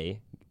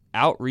 A,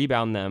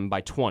 out-rebound them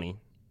by 20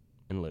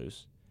 and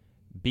lose,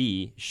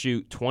 B,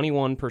 shoot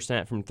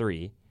 21% from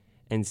 3,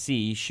 and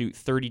C shoot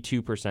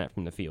 32%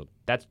 from the field.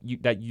 That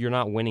you're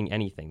not winning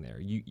anything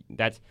there. You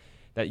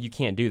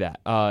can't do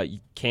that.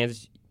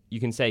 Kansas, you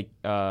can say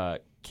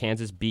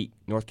Kansas beat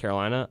North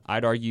Carolina.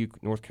 I'd argue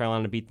North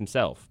Carolina beat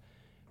themselves.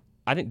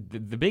 I think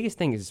the biggest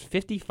thing is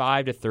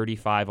 55 to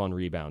 35 on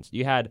rebounds.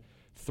 You had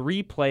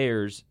 3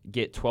 players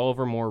get 12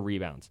 or more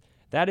rebounds.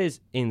 That is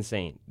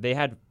insane. They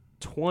had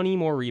 20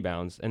 more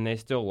rebounds and they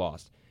still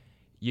lost.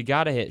 You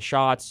got to hit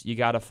shots. You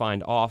got to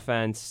find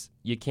offense.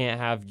 You can't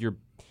have your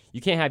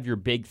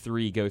big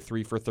 3 go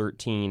 3 for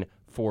 13,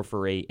 4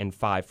 for 8, and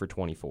 5 for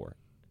 24.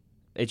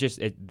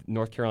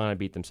 North Carolina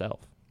beat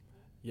themselves.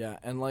 Yeah,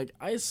 and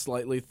I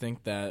slightly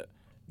think that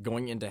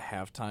going into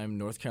halftime,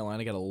 North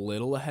Carolina got a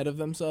little ahead of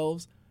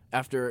themselves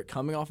after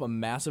coming off a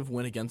massive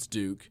win against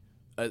Duke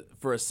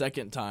for a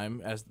second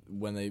time, as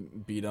when they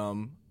beat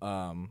them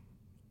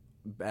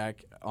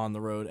back on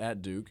the road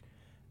at Duke,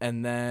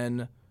 and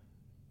then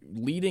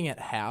leading at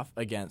half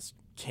against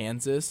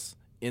Kansas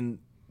in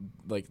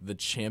the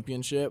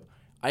championship.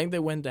 I think they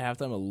went into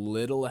halftime a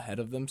little ahead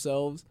of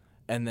themselves,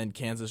 and then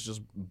Kansas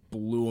just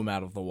blew them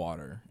out of the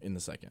water in the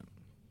second.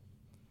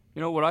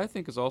 You know what I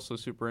think is also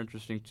super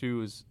interesting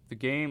too is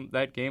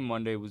that game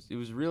Monday was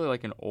really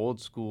like an old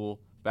school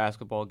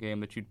basketball game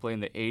that you'd play in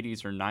the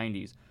 80s or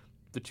 90s.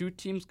 The two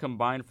teams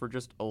combined for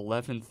just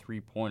 11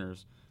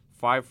 3-pointers,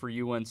 5 for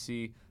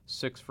UNC,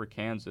 6 for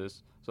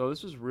Kansas. So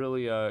this was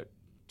really a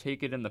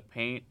take it in the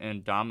paint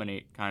and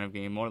dominate kind of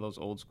game, one of those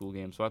old school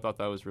games. So I thought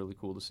that was really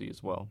cool to see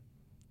as well.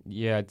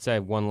 Yeah, I'd say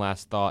one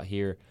last thought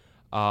here.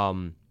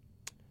 For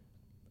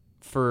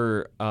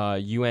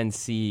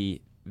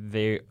UNC,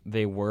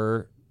 they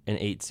were an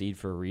 8 seed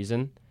for a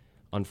reason.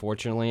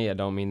 Unfortunately, I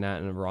don't mean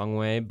that in a wrong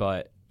way,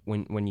 but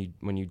when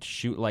you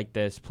shoot like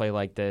this, play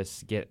like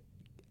this,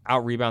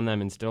 out rebound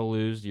them and still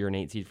lose, you're an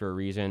 8 seed for a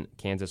reason.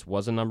 Kansas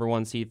was a number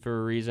 1 seed for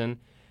a reason,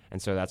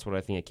 and so that's what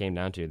I think it came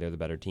down to. They're the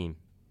better team.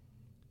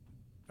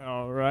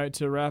 All right,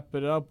 to wrap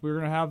it up, we're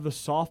going to have the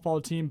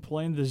softball team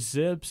playing the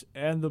Zips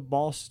and the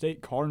Ball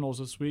State Cardinals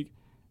this week.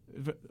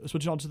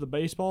 Switching on to the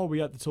baseball, we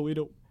got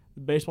the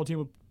baseball team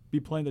will be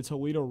playing the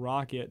Toledo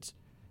Rockets.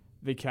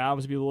 The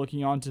Cavs will be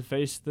looking on to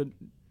face the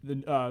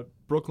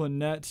Brooklyn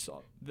Nets.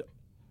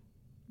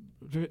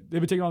 They'll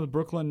be taking on the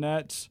Brooklyn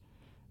Nets.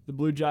 The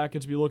Blue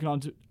Jackets will be looking on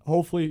to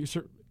hopefully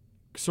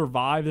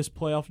survive this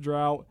playoff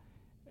drought.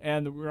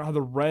 And we're going to have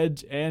the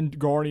Reds and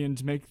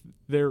Guardians make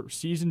their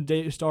season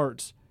date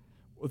starts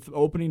with the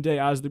opening day,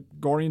 as the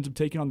Guardians have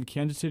taken on the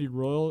Kansas City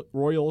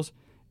Royals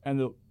and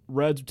the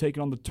Reds have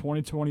taken on the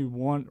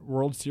 2021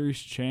 World Series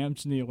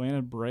champs in the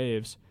Atlanta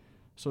Braves.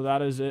 So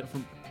that is it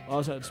from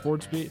us at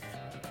SportsBeat.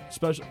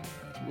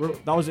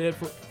 That was it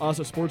for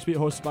us at SportsBeat,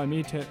 hosted by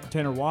me,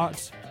 Tanner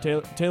Watts.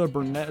 Taylor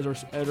Burnett is our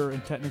editor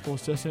and technical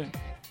assistant.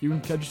 You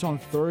can catch us on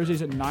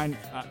Thursdays at 9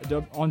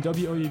 on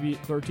WOUB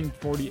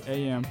 1340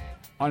 AM,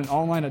 on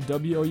online at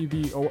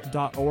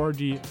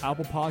WOUB.org,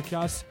 Apple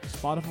Podcasts,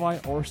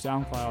 Spotify, or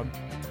SoundCloud.